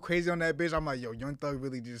was so crazy on that bitch. I'm like, yo, Young Thug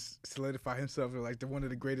really just solidified himself as like one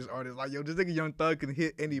of the greatest artists. Like, yo, this nigga Young Thug can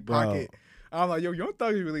hit any pocket. I'm like, yo, Young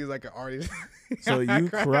Thug really is like an artist. So you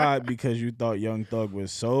cried because you thought Young Thug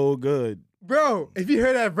was so good. Bro, if you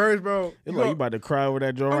hear that verse, bro. It's like you about to cry with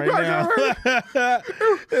that joint right now.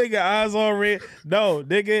 Nigga, eyes on red. No,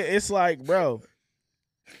 nigga, it's like, bro.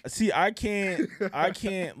 See, I can't,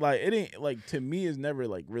 like, it ain't, like, to me, it's never,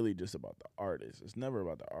 like, really just about the artist. It's never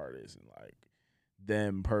about the artist and, like,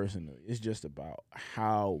 them personally. It's just about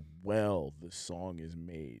how well the song is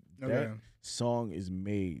made. Okay. That song is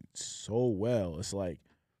made so well. It's like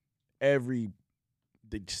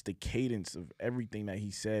just the cadence of everything that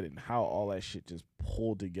he said and how all that shit just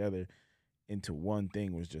pulled together into one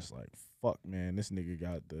thing was just like, fuck, man, this nigga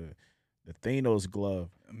got the Thanos glove.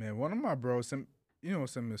 Man, one of my bros sent me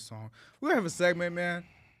a song. We're gonna have a segment, man.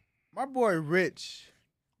 My boy Rich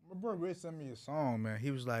sent me a song, man.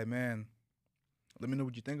 He was like, man, Let me know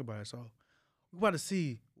what you think about it. So we're about to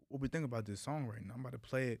see what we think about this song right now. I'm about to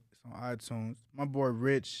play it. It's on iTunes. My boy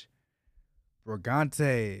Rich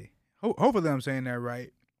Brigante. Hopefully I'm saying that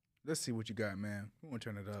right. Let's see what you got, man. We want to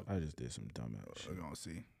turn it up. I just did some dumbass shit. We're going to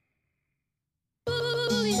see.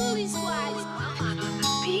 These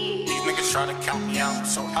niggas try to count me out,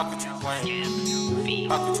 so how could you blame?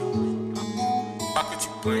 How could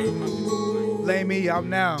you blame? Blame me out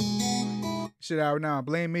now. Shit out now.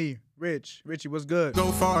 Blame me. Richie, what's good?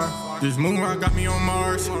 Go far. This moon rock got me on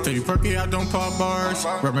Mars. Tell you perky, I don't pop bars.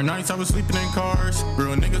 Rubber nights, I was sleeping in cars.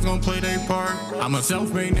 Real niggas gon' play their part. I'm a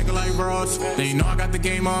self-made nigga like Ross. They know I got the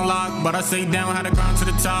game on lock, but I stay down, had to grind to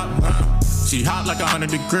the top. She hot like 100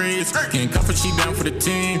 degrees. Can't comfort, she down for the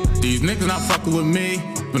team. These niggas not fucking with me.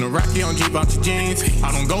 Been a Rocky on Jeep out your jeans.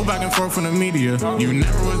 I don't go back and forth from the media. You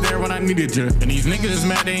never was there when I needed you. And these niggas is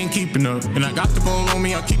mad they ain't keeping up. And I got the ball on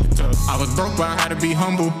me, I keep it tough. I was broke, but I had to be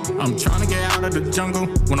humble. I'm trying to get out of the jungle.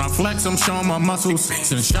 When I flex, I'm showing my muscles.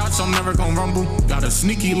 Since shots, I'm never gon' rumble. Got a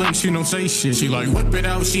sneaky link, she don't say shit. She like whip it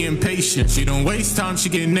out, she impatient. She don't waste time, she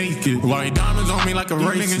get naked. White diamonds on me like a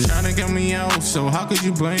racist. Niggas trying to get me out, so how could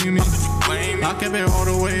you blame me? I kept it all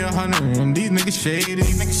the way 100, and these niggas shady.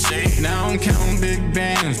 Now I'm counting big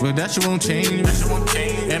bands, but that shit won't change.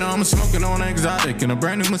 And I'm smoking on exotic in a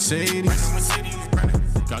brand new Mercedes.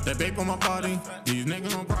 Got that vape on my body. These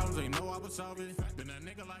niggas on problems, they know I would solve it. Been that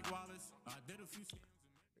nigga like Wallace. I did a few.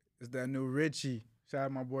 It's that new Richie. Shout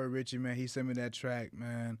out my boy Richie, man. He sent me that track,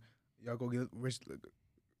 man. Y'all go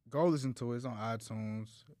listen to it. It's on iTunes.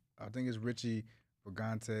 I think it's Richie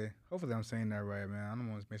Brigante. Hopefully I'm saying that right, man. I don't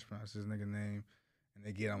want to mispronounce his nigga name. And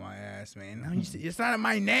they get on my ass, man. No, it's not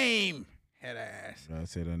my name. Head ass. Did I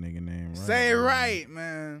say that nigga name right? Say it right,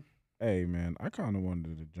 man. Hey, man, I kind of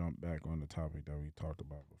wanted to jump back on the topic that we talked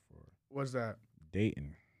about before. What's that?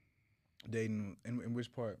 Dating. Dating. In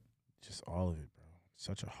which part? Just all of it, bro. It's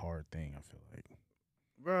such a hard thing, I feel like.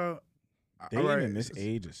 Bro. Dating in this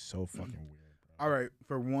age is so fucking weird, bro. All right,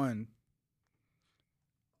 for one,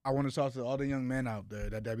 I want to talk to all the young men out there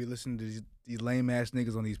that be listening to these lame-ass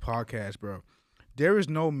niggas on these podcasts, bro. There is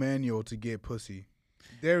no manual to get pussy.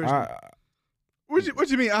 There is What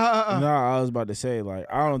you mean? No, I was about to say, like,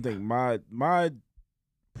 I don't think my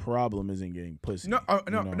problem isn't getting pussy. No. I'm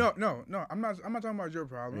not talking about your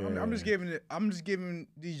problem. Yeah. I'm just giving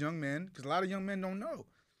these young men, because a lot of young men don't know.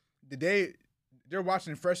 They're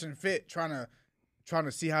watching Fresh and Fit, trying to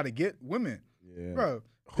see how to get women. Yeah, bro.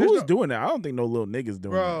 Who's doing that? I don't think no little niggas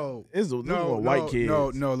doing bro, that. It's white kids.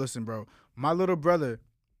 No, listen, bro. My little brother.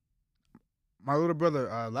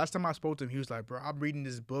 Last time I spoke to him, he was like, "Bro, I'm reading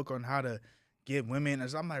this book on how to get women."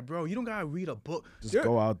 And I'm like, "Bro, you don't gotta read a book. Just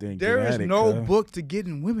go out there and there get is at it, no cuz. book to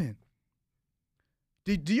getting women."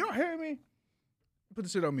 Do y'all hear me? Put the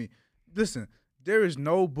shit on me. Listen, there is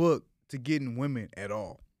no book to getting women at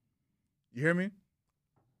all. You hear me?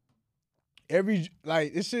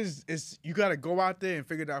 It's you gotta go out there and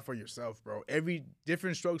figure it out for yourself, bro. Every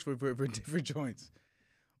different strokes for different joints.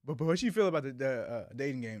 But what you feel about the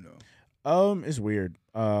dating game though? It's weird.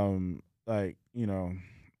 Like, you know,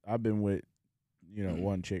 I've been with, you know,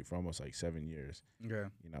 one chick for almost like 7 years. Okay.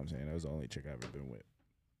 You know what I'm saying? That was the only chick I've ever been with.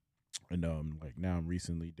 And like now I'm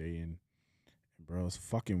recently dating. And bro, it's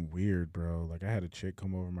fucking weird, bro. Like I had a chick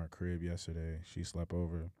come over my crib yesterday. She slept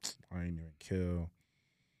over. I ain't even kill.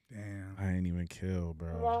 Damn. I ain't even kill,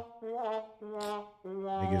 bro.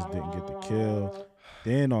 Niggas didn't get the kill.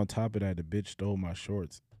 Then on top of that, the bitch stole my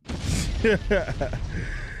shorts.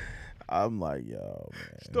 I'm like, yo,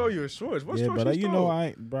 man. Stole your shorts? What shorts but you you stole? know,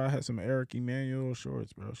 I had some Eric Emanuel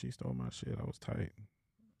shorts, bro. She stole my shit. I was tight.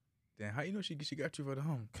 Damn, how you know she got you for the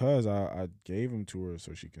home? Cause I gave them to her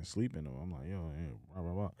so she can sleep in them. I'm like, yo, blah,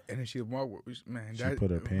 blah, blah. And then she walked, man. She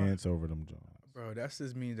put her pants over them joints. Bro, that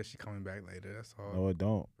just means that she coming back later. That's all. No, it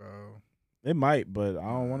don't. Bro. It might, but I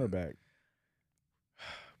don't want her back.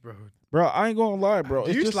 Bro, I ain't gonna lie, bro.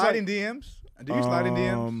 Do you slide in DMs? Do you slide in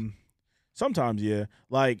DMs? Sometimes, yeah.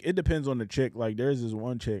 Like, it depends on the chick. Like, there's this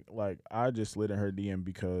one chick, like, I just slid in her DM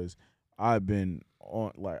because I've been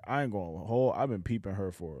on, like, I ain't gonna hold, I've been peeping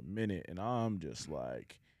her for a minute, and I'm just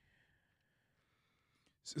like.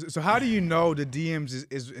 So how do you know the DMs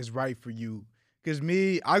is right for you? Because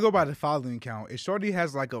I go by the following count. If Shorty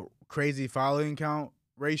has, like, a crazy following count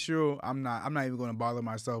ratio, I'm not even going to bother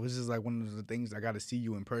myself. This is, like, one of the things I got to see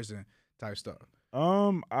you in person type stuff.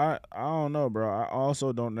 I don't know, bro. I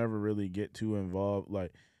also don't never really get too involved.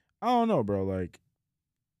 Like, I don't know, bro. Like,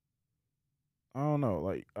 I don't know.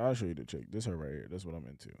 Like, I'll show you the chick. This her right here. That's what I'm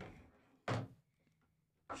into.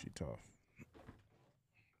 She tough.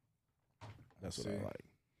 That's what I like.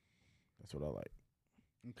 That's what I like.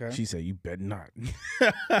 Okay. She said, "You better not."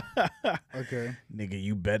 Okay. Nigga,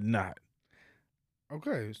 you better not.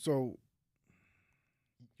 Okay. So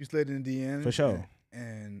you slid in the DM For sure.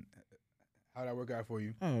 And how'd that work out for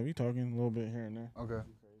you? Oh, we talking a little bit here and there. Okay.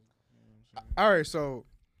 All right. So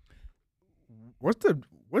what's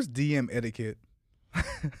DM etiquette?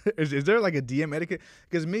 is there like a DM etiquette?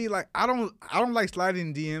 Because me, like, I don't like sliding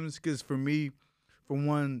in DMs because for me, for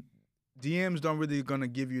one, DMs don't really gonna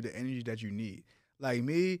give you the energy that you need. Like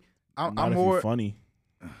me, I'm more funny.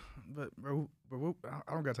 But bro,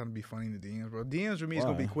 I don't got time to be funny in the DMs, bro. DMs for me is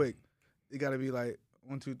gonna be quick. It gotta be like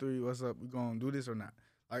 1, 2, 3. What's up? We gonna do this or not?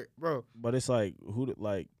 Like, bro. But it's like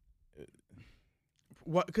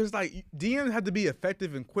what? Because like DMs have to be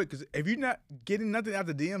effective and quick. Because if you're not getting nothing out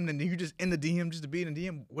the DM, then you just in the DM just to be in the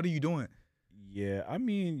DM. What are you doing? Yeah, I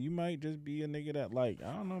mean, you might just be a nigga that like,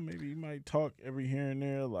 I don't know, maybe you might talk every here and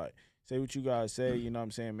there, like say what you guys say, you know what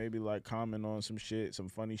I'm saying? Maybe like comment on some shit, some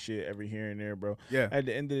funny shit every here and there, bro. Yeah. At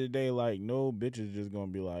the end of the day, like no bitch is just gonna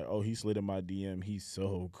be like, oh, he slid in my DM, he's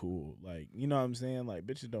so cool. Like, you know what I'm saying? Like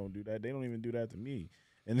bitches don't do that. They don't even do that to me.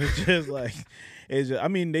 And it's just like, I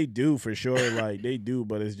mean, they do for sure, like they do,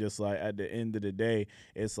 but it's just like at the end of the day,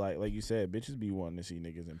 it's like you said, bitches be wanting to see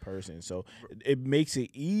niggas in person. So it makes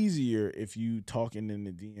it easier if you talking in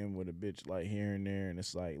the DM with a bitch like here and there, and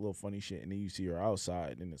it's like little funny shit, and then you see her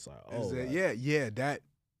outside, and it's like, oh, yeah,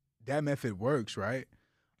 that method works, right?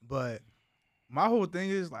 But my whole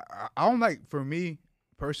thing is like, I don't like, for me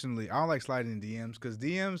personally, I don't like sliding in DMs because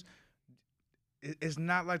DMs. It's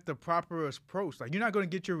not like the proper approach. Like, you're not gonna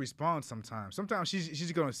get your response sometimes. Sometimes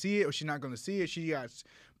she's gonna see it or she's not gonna see it.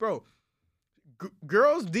 Bro,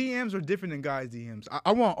 girls' DMs are different than guys' DMs.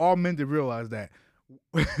 I want all men to realize that.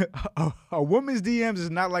 A woman's DMs is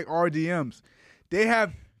not like our DMs. They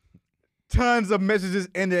have tons of messages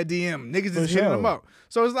in their DM. Niggas just hitting them up.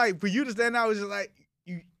 So it's like, for you to stand out, it's just like,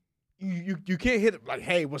 you can't hit it like,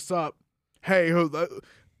 hey, what's up? Hey,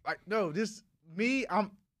 like, no, this, me, I'm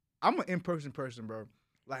an in-person person, bro.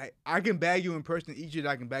 Like, I can bag you in person easier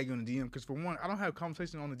than I can bag you in the DM. Because for one, I don't have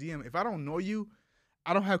conversation on the DM. If I don't know you,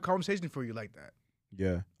 I don't have conversation for you like that.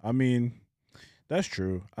 Yeah, I mean, that's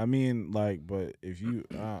true. I mean, like, but if you,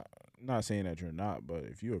 not saying that you're not, but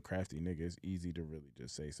if you're a crafty nigga, it's easy to really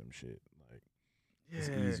just say some shit. Like, it's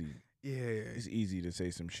easy. Yeah. It's easy to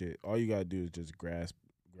say some shit. All you gotta do is just grasp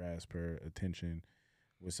her attention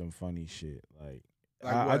with some funny shit. Like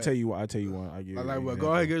I tell you one. I give you like what?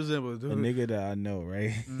 Go ahead, give example. A nigga that I know,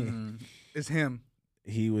 right? It's him.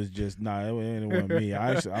 He was just it wasn't me.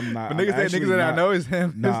 I'm not. But niggas that I know is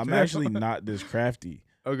him. No, I'm actually not this crafty.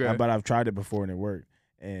 Okay. But I've tried it before and it worked.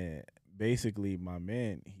 And basically, my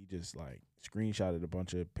man, he just like screenshotted a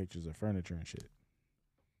bunch of pictures of furniture and shit.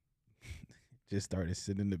 Just started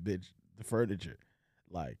sitting the furniture,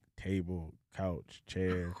 like table, couch,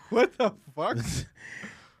 chair. What the fuck?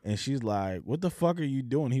 And she's like, "What the fuck are you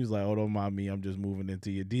doing?" He was like, "Oh, don't mind me. I'm just moving into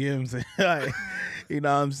your DMs." Like, you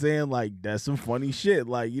know what I'm saying? Like, that's some funny shit.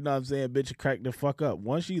 Like, you know what I'm saying? Bitch, crack the fuck up.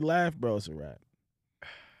 Once she laughed, bro, it's a wrap.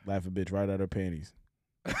 Laugh a bitch right out her panties.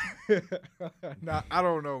 Nah, I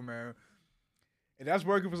don't know, man. And that's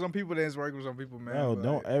working for some people. Then it's working for some people, man. No,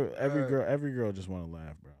 don't. Every girl just want to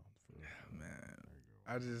laugh, bro. Man,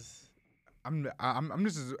 I'm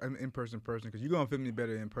just an in-person person because you're gonna fit me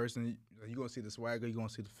better in person. You're gonna see the swagger, you're gonna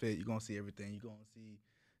see the fit, you're gonna see everything, you're gonna see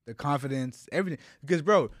the confidence, everything. Because,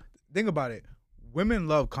 bro, think about it. Women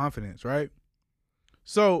love confidence, right?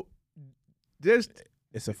 So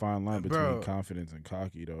it's a fine line between confidence and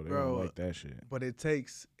cocky, though. They don't like that shit. But it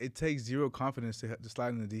takes zero confidence to slide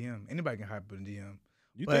in the DM. Anybody can hype in the DM.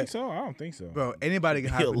 You think so? I don't think so. Bro, anybody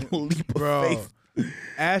can hype in the leap of faith.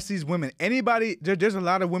 Ask these women. Anybody, there's a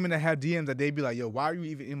lot of women that have DMs that they be like, yo, why are you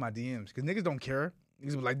even in my DMs? Because niggas don't care.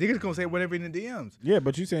 Niggas be like, niggas gonna say whatever in the DMs. Yeah,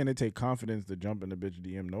 but you saying it take confidence to jump in the bitch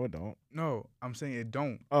DM. No, it don't. No, I'm saying it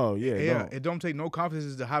don't. Oh, yeah, it don't take no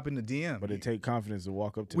confidence to hop in the DM. But it take confidence to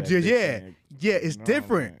walk up to that bitch. Yeah, it's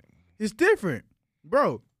different. It's different.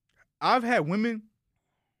 Bro, I've had women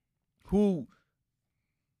who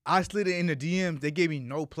I slid in the DMs, they gave me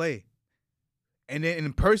no play. And then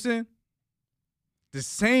in person, the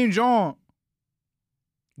same John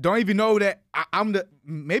don't even know that I'm the.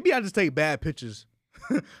 Maybe I just take bad pictures.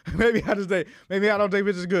 maybe I don't take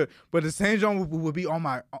pictures good. But the same John would be on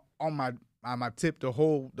my tip the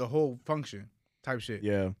whole function type shit.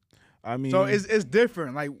 Yeah, I mean, so it's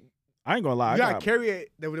different. Like, I ain't gonna lie, you gotta carry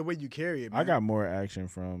it the way you carry it. Man. I got more action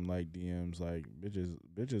from like DMs. Like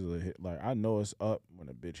bitches will hit. Like, I know it's up when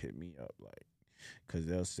a bitch hit me up. Like, cause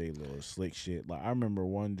they'll say little slick shit. Like, I remember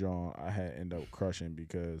one John I had end up crushing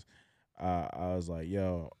because I was like,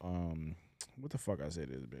 yo, what the fuck I said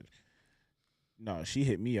to this bitch? No, she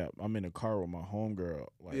hit me up. I'm in a car with my homegirl,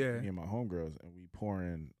 like Yeah. me and my homegirls, and we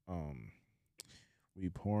pouring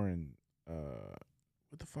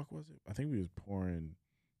what the fuck was it? I think we was pouring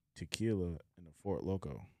tequila in the Fort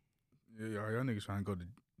Loco. Yeah, y'all niggas trying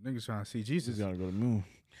to see Jesus. He's gonna go to the moon.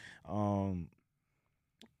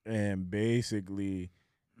 And basically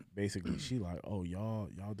she like, oh, y'all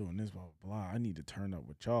doing this, blah, blah, blah. I need to turn up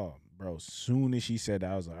with y'all. Bro, soon as she said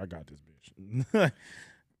that, I was like, I got this bitch.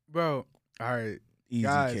 Bro, all right. Easy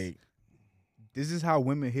guys, cake. This is how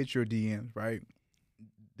women hit your DMs, right?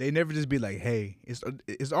 They never just be like, hey.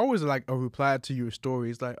 It's always like a reply to your story.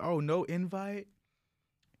 It's like, oh, no invite?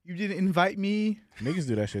 You didn't invite me? Niggas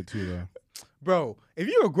do that shit too, though. Bro, if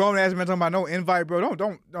you're a grown ass man talking about no invite, bro,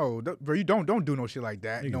 bro, you don't do no shit like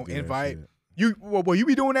that. Niggas No do invite. that shit. You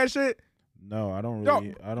be doing that shit? No, I don't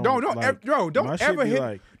Don't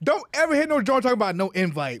really. Don't ever hit no joint talking about no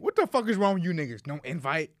invite. What the fuck is wrong with you niggas? No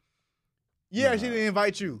invite. Yeah, she didn't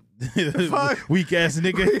invite you. Fuck? Weak ass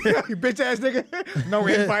nigga. Bitch ass nigga. No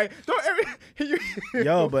invite. Don't ever.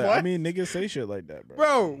 Yo, but what? I mean, niggas say shit like that, bro.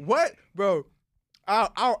 Bro, what? Bro,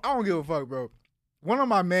 I don't give a fuck, bro. One of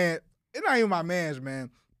my man, it's not even my mans,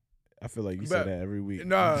 man. I feel like you say that every week.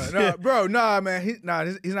 Nah, bro, man. He's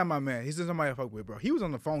not my man. He's just somebody I fuck with, bro. He was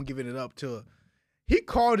on the phone giving it up to. He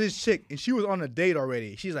called his chick and she was on a date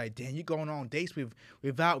already. She's like, "Damn, you going on dates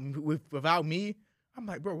without me?" I'm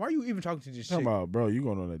like, "Bro, why are you even talking to this chick?" About, bro, you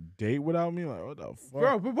going on a date without me? Like, what the fuck,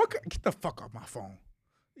 bro? But get the fuck off my phone,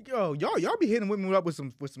 yo, y'all be hitting women up with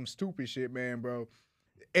some stupid shit, man, bro.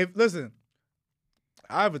 Listen,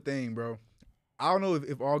 I have a thing, bro. I don't know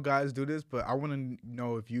if all guys do this, but I want to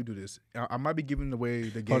know if you do this. I might be giving away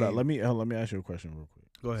the game. Hold on, let me ask you a question real quick.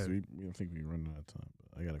 Go ahead. So we don't think we're running out of time, but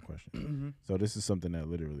I got a question. Mm-hmm. So this is something that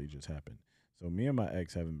literally just happened. So me and my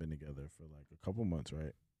ex haven't been together for like a couple months,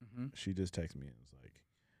 right? Mm-hmm. She just texted me and was like,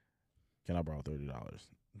 "Can I borrow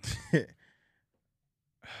 $30?"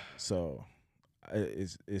 So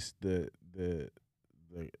it's the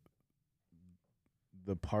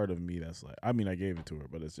part of me that's like, I mean, I gave it to her,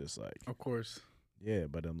 but it's just like, of course, yeah.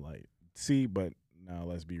 But I'm like, see, but now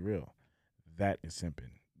let's be real, that is simping.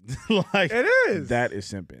 Like it is. That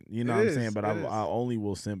is simping. You know what I'm saying? But I only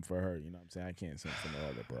will simp for her. You know what I'm saying? I can't simp for no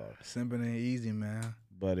other bro. Simping ain't easy, man.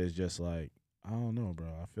 But it's just like, I don't know, bro.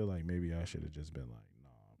 I feel like maybe I should have just been like, nah,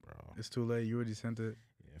 bro. It's too late. You already sent it.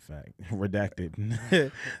 Yeah, fact. Redacted.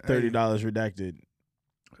 $30 redacted.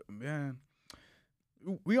 Man,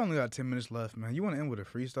 we only got 10 minutes left, man. You want to end with a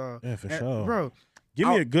freestyle? Yeah, for sure, bro. Give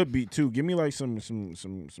me a good beat too. Give me like some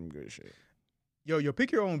good shit. Yo,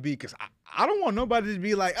 pick your own beat, cause I don't want nobody to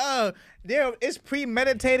be like, it's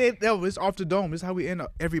premeditated. Yo, it's off the dome. This is how we end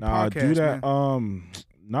up every podcast. Do that.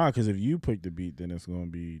 Man. Cause if you pick the beat, then it's gonna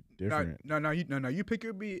be different. No. You pick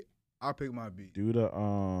your beat. I'll pick my beat. Do the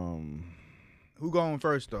Who going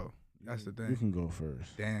first though? That's the thing. You can go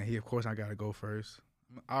first. Damn, of course I gotta go first.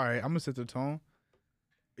 All right, I'm gonna set the tone.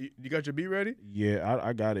 You got your beat ready? Yeah,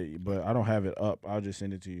 I got it, but I don't have it up. I'll just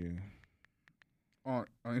send it to you. On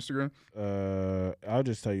Instagram? I'll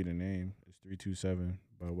just tell you the name. It's 327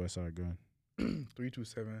 by Westside Gun.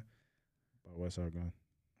 327 by Westside Gun.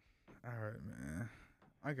 All right, man.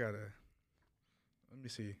 Let me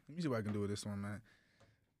see what I can do with this one, man.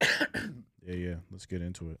 Yeah. Let's get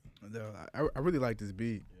into it. I really like this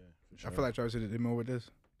beat. Yeah, for sure. I feel like Travis did more with this.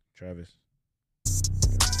 Travis.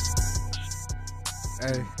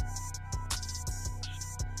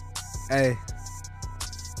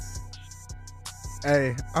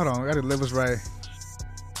 Hey, hold on, I gotta live us right.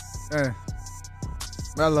 Hey,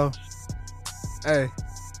 Mellow. Hey,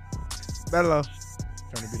 Mellow.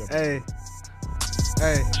 Turn the beat up. Hey.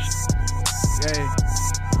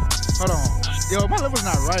 Hold on. Yo, my level's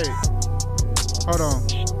not right. Hold on.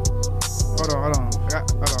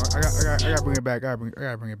 I gotta bring it back. I gotta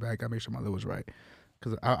bring it back. I gotta make sure my level's right.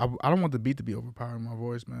 Cause I don't want the beat to be overpowering my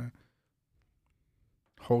voice, man.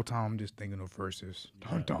 Whole time I'm just thinking of verses.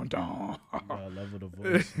 Dun dun dun. You gotta level the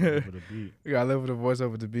voice over the beat. You gotta level the voice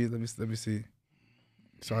over the beat. Let me see.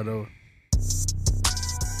 Start over.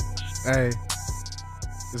 Hey.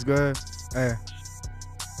 It's good? Hey.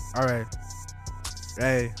 Alright.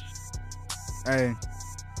 Hey.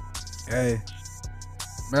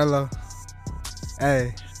 Mellow.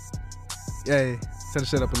 Hey. Yay. Set the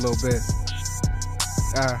shit up a little bit.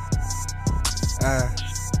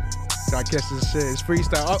 Gotta catch this shit. It's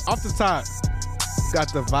freestyle. Off the top.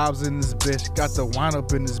 Got the vibes in this bitch. Got the wine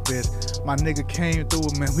up in this bitch. My nigga came through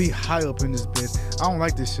it, man. We high up in this bitch. I don't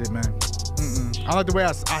like this shit, man. I like the way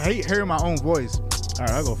I hate hearing my own voice. All right,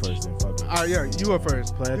 I'll go first then. Fuck it. All right, yeah, you go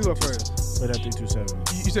first. You go first. Play that 327.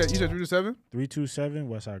 You said 327? 327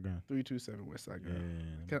 West Side Gun. 327 West Side Gun.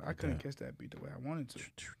 Yeah, I couldn't catch that beat the way I wanted to.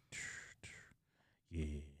 Yeah.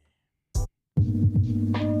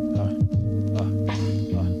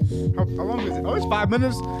 How long is it? Oh, it's 5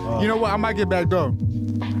 minutes. You know what? I might get back though.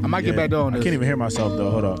 Get back though on this. I can't even hear myself though.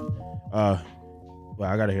 Hold on.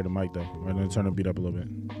 Well, I gotta hear the mic though. I'm gonna turn the beat up a little bit.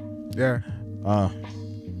 Yeah.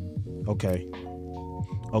 Okay.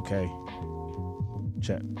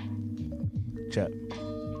 Check.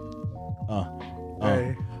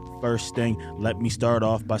 Hey. First thing, let me start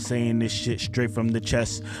off by saying this shit straight from the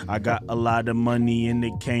chest. I got a lot of money and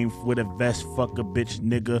it came with a vest. Fuck a bitch,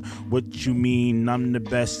 nigga. What you mean? I'm the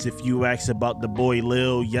best. If you ask about the boy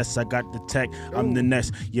Lil, yes, I got the tech. I'm the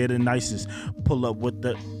next. Yeah, the nicest. Pull up with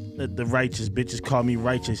the righteous. Bitches call me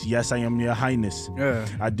righteous. Yes, I am your highness. Yeah.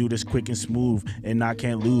 I do this quick and smooth and I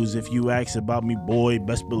can't lose. If you ask about me, boy,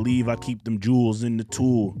 best believe I keep them jewels in the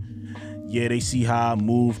tool. Yeah, they see how I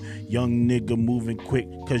move. Young nigga moving quick,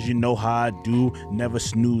 cause you know how I do. Never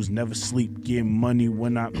snooze, never sleep. Get money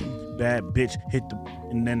when I bad bitch hit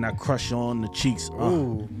and then I crush on the cheeks.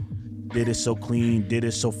 Did it so clean, did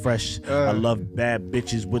it so fresh. I love bad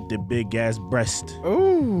bitches with their big ass breast.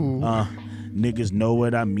 Niggas know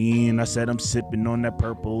what I mean. I said I'm sipping on that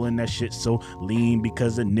purple and that shit so lean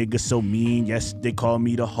because a nigga so mean. Yes, they call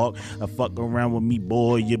me the hawk. I fuck around with me,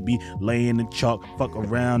 boy, you be laying in chalk. Fuck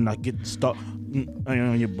around, I get stuck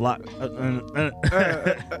on your block.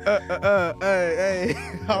 Hey,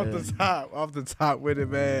 off the top with it,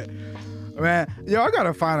 man. Yo, I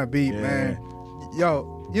gotta find a beat, man.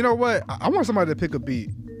 Yo, you know what? I want somebody to pick a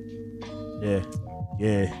beat. Yeah.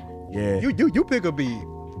 You pick a beat.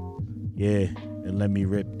 Yeah, and let me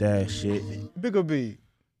rip that shit. Pick a beat.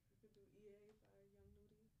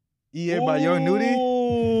 EA by Young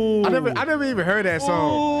Nudie? I never even heard that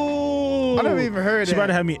song. I never even heard She that. about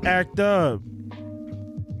to have me act up.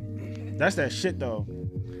 That's that shit though.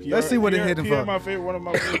 Let's see what it hitting for. One of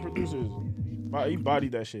my favorite producers. He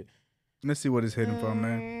bodied that shit. Let's see what it's hitting for,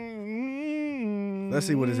 man. Let's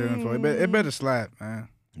see what it's hitting for. It better slap, man.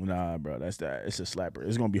 Nah, bro, that's that. It's a slapper.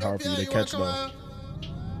 It's gonna be hard for you to catch though.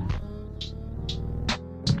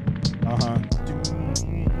 All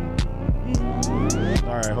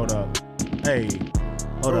right, hold up. Hey,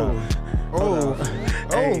 hold up.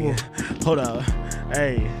 Hey, hold up.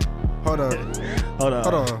 Hey, hold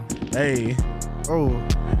up. Hey,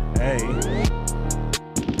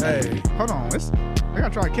 hey, hold on. I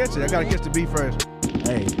gotta try to catch it. I gotta catch the beat first.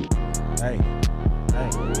 Hey. I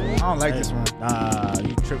don't like this one. Nah,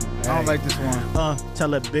 you tripping. I don't like this one.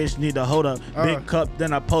 Tell a bitch need to hold up. Big cup,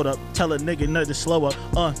 then I pulled up. Tell a nigga not to slow up.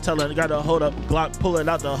 Tell her got to hold up. Glock, pull it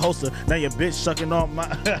out the holster. Now your bitch sucking on my.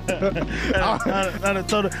 I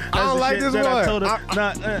told her. I don't like this one. I told her.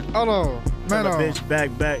 Hold on. Man, tell a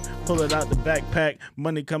bitch back. Pull it out the backpack.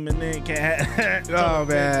 Money coming in, can't have. Oh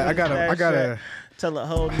man, I gotta. Tell a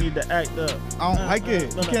hoe need to act up. I don't like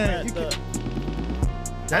it. You can't.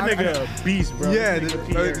 That nigga a beast, bro. Yeah,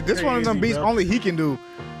 this one of them beats only he can do.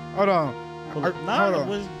 Hold on. Hold on.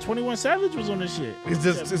 Was 21 Savage was on this shit. It's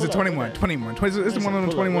a 21. It's one of them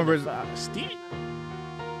 21 versions.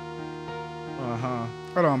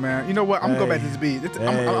 Hold on, man. You know what? I'm gonna go back to this beat.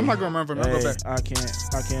 I'm not gonna remember from it. I'll go back. I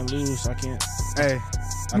can't lose. I can't. Hey,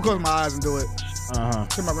 I'm gonna close my eyes and do it.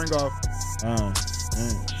 Turn my ring off.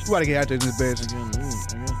 You gotta get out there in this bitch.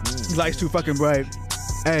 His light's too fucking bright.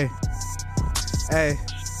 Hey.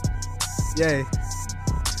 Yay.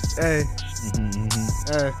 Hey.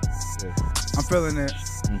 Hey. I'm feeling it.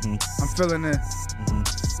 I'm feeling it.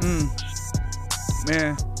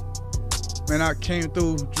 Man, I came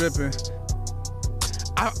through dripping.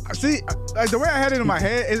 I see, like the way I had it in my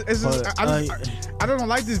head is I don't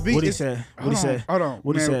like this beat. What he said? Hold on.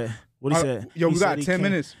 What he said? Yo, we got 10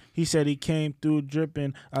 minutes. He said he came through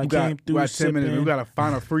dripping. I came through 10 minutes. We gotta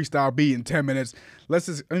find a freestyle beat in 10 minutes. Let's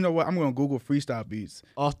just, you know what? I'm gonna Google freestyle beats.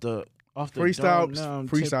 Off the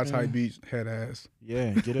freestyle type beats, head ass.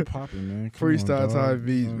 Yeah, get it popping, man. Freestyle type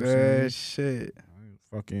beats, man. Shit.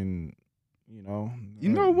 Fucking, you know. You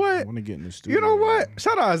know what? I want to get in the studio. You know what?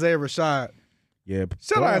 Shout out Isaiah Rashad. Yeah.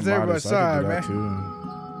 Shout out Isaiah Rashad, man.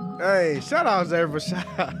 Hey, shout out Isaiah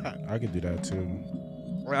Rashad. I could do that too.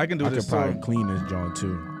 I can do this too. I could probably clean this joint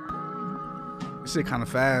too. This shit kind of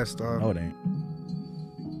fast, though. No, it ain't.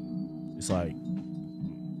 It's like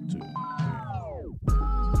 2, 3.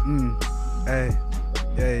 Hey,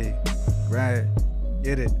 right,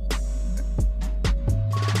 get it.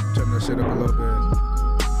 Turn that shit up a little bit.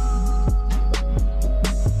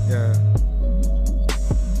 Yeah.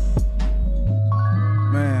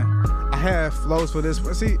 Man, I have flows for this,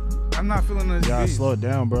 but see, I'm not feeling this Yeah, beat. slow it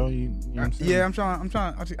down, bro. You know what I'm saying? Yeah, I'm trying.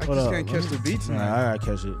 I just can't catch the beat tonight. Nah, I gotta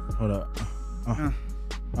catch it. Hold up.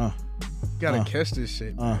 Gotta catch this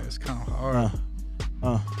shit, man. It's kind of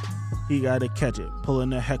hard. He gotta catch it.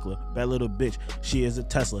 Pulling a heckler. Bad little bitch. She is a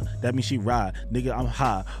Tesla. That means she ride. Nigga, I'm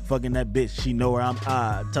high. Fucking that bitch. She know where I'm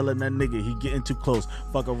high. Telling that nigga he getting too close.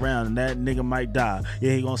 Fuck around and that nigga might die.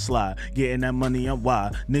 Yeah, he gon' slide. Getting that money, I'm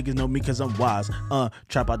wide. Niggas know me cause I'm wise.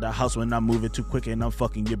 Trap out the house when I move it too quick and I'm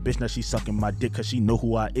fucking your bitch. Now she sucking my dick cause she know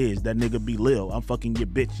who I is. That nigga be Lil. I'm fucking your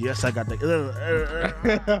bitch. Yes, I got the...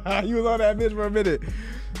 You was on that bitch for a minute.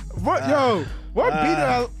 What, yo? What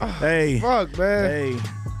beat? Hey. Fuck, man. Hey.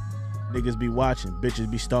 Niggas be watching,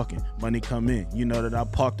 bitches be stalking, money come in, you know that I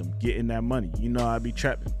parked them, getting that money, you know I be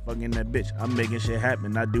trapping, fucking that bitch, I'm making shit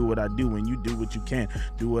happen, I do what I do and you do what you can,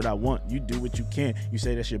 do what I want, you do what you can, you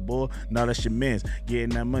say that's your boy, no that's your man's, getting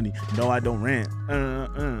that money, no I don't rant,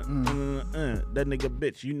 that nigga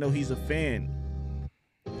bitch, you know he's a fan.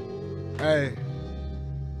 Hey.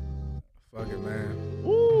 Fuck it, man.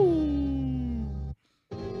 Woo.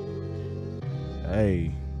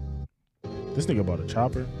 Hey. This nigga bought a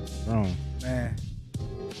chopper? Oh. Man.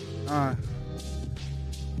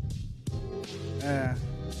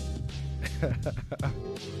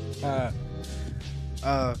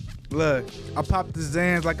 Look, I popped the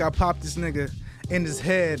Zans like I popped this nigga in his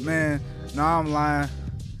head, man. Nah, I'm lying.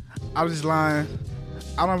 I was just lying.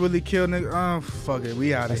 I don't really kill niggas. Fuck it,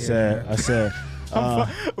 we out of here. I said.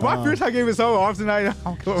 My first time gave it so off tonight.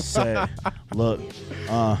 Said, look,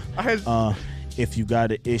 if you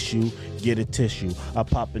got an issue, get a tissue. I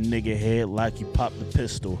pop a nigga head like you pop the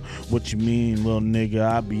pistol. What you mean, little nigga?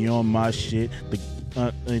 I be on my shit.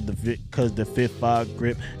 Cause the 5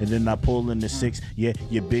 grip, and then I pull in the 6. Yeah,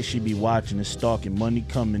 your bitch she be watching and stalking. Money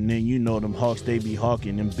coming in, you know them hawks they be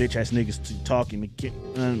hawking. Them bitch ass niggas talking. You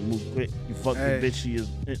fucking bitch, she is.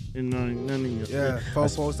 Yeah,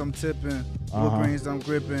 fofos I'm tipping, wood greens I'm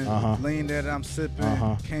gripping, lean that I'm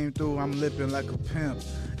sipping. Came through, I'm lipping like a pimp.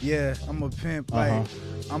 Yeah, I'm a pimp, like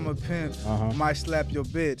I'm a pimp. Might slap your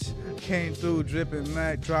bitch. Came through, dripping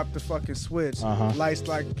Mac, drop the fucking switch. Lights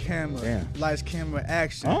like a camera, lights, camera,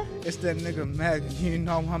 action. It's that nigga Mac, you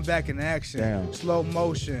know I'm back in action. Slow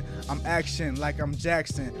motion, I'm action like I'm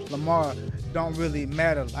Jackson. Lamar, don't really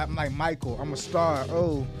matter. I'm like Michael, I'm a star.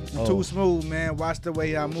 I'm too smooth, man. Watch the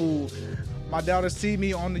way I move. My daughter see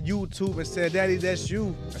me on the YouTube and said, "Daddy, that's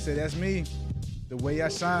you." I said, "That's me. The way I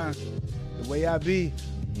shine, the way I be."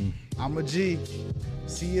 I'm a G.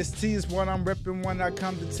 CST is what I'm repping when I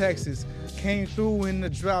come to Texas. Came through in the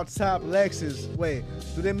drop top Lexus. Wait,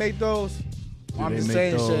 do they make those? I'm just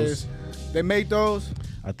saying, Shays. They make those?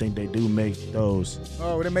 I think they do make those.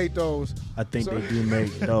 Oh, they make those. I think they do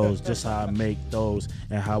make those. Just how I make those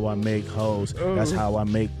and how I make hoes. That's how I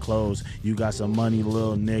make clothes. You got some money,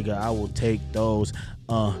 little nigga, I will take those.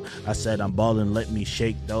 I said I'm ballin', let me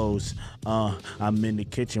shake those. I'm in the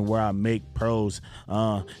kitchen where I make pros.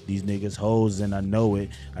 These niggas hoes and I know it.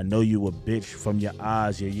 I know you a bitch from your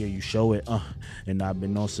eyes, yeah, you show it. And I've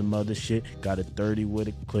been on some other shit. Got a 30 with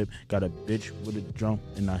a clip, got a bitch with a drum,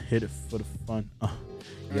 and I hit it for the fun.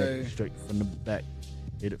 Yeah, straight from the back.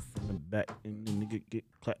 Hit it from the back and the nigga get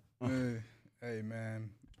clapped. Hey man,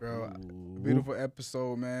 bro, beautiful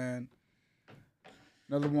episode, man.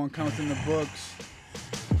 Another one comes in the books.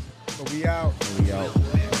 So we out.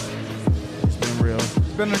 It's been real. It's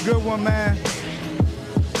been a good one, man.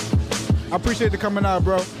 I appreciate the coming out,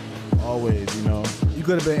 bro. Always, you know. You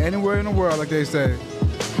could have been anywhere in the world, like they say.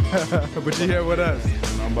 But you're here with us.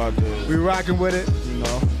 I'm about to. We rocking with it. You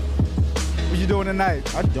know. What you doing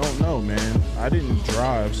tonight? I don't know, man. I didn't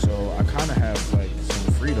drive, so I kind of have like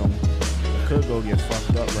some freedom. I could go get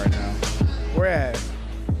fucked up right now. Where at?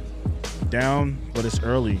 Down, but it's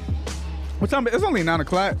early. What time? It's only 9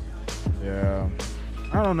 o'clock. Yeah.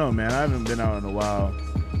 I don't know, man. I haven't been out in a while.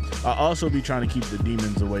 I also be trying to keep the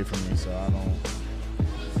demons away from me, so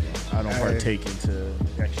I don't partake into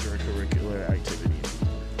extracurricular activities.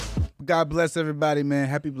 God bless everybody, man.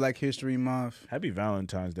 Happy Black History Month. Happy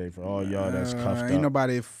Valentine's Day for all y'all that's cuffed up. Ain't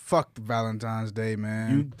nobody fucked Valentine's Day,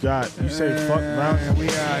 man. You say fuck Valentine's Day? We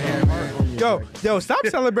out here, man. Yo, stop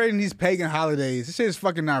celebrating these pagan holidays. This shit is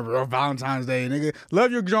fucking not real Valentine's Day, nigga.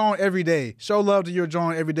 Love your joint every day. Show love to your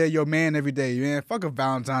joint every day, your man every day, man. Fuck a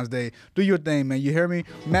Valentine's Day. Do your thing, man. You hear me?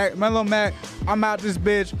 Mellow Mac, I'm out this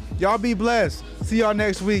bitch. Y'all be blessed. See y'all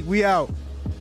next week. We out.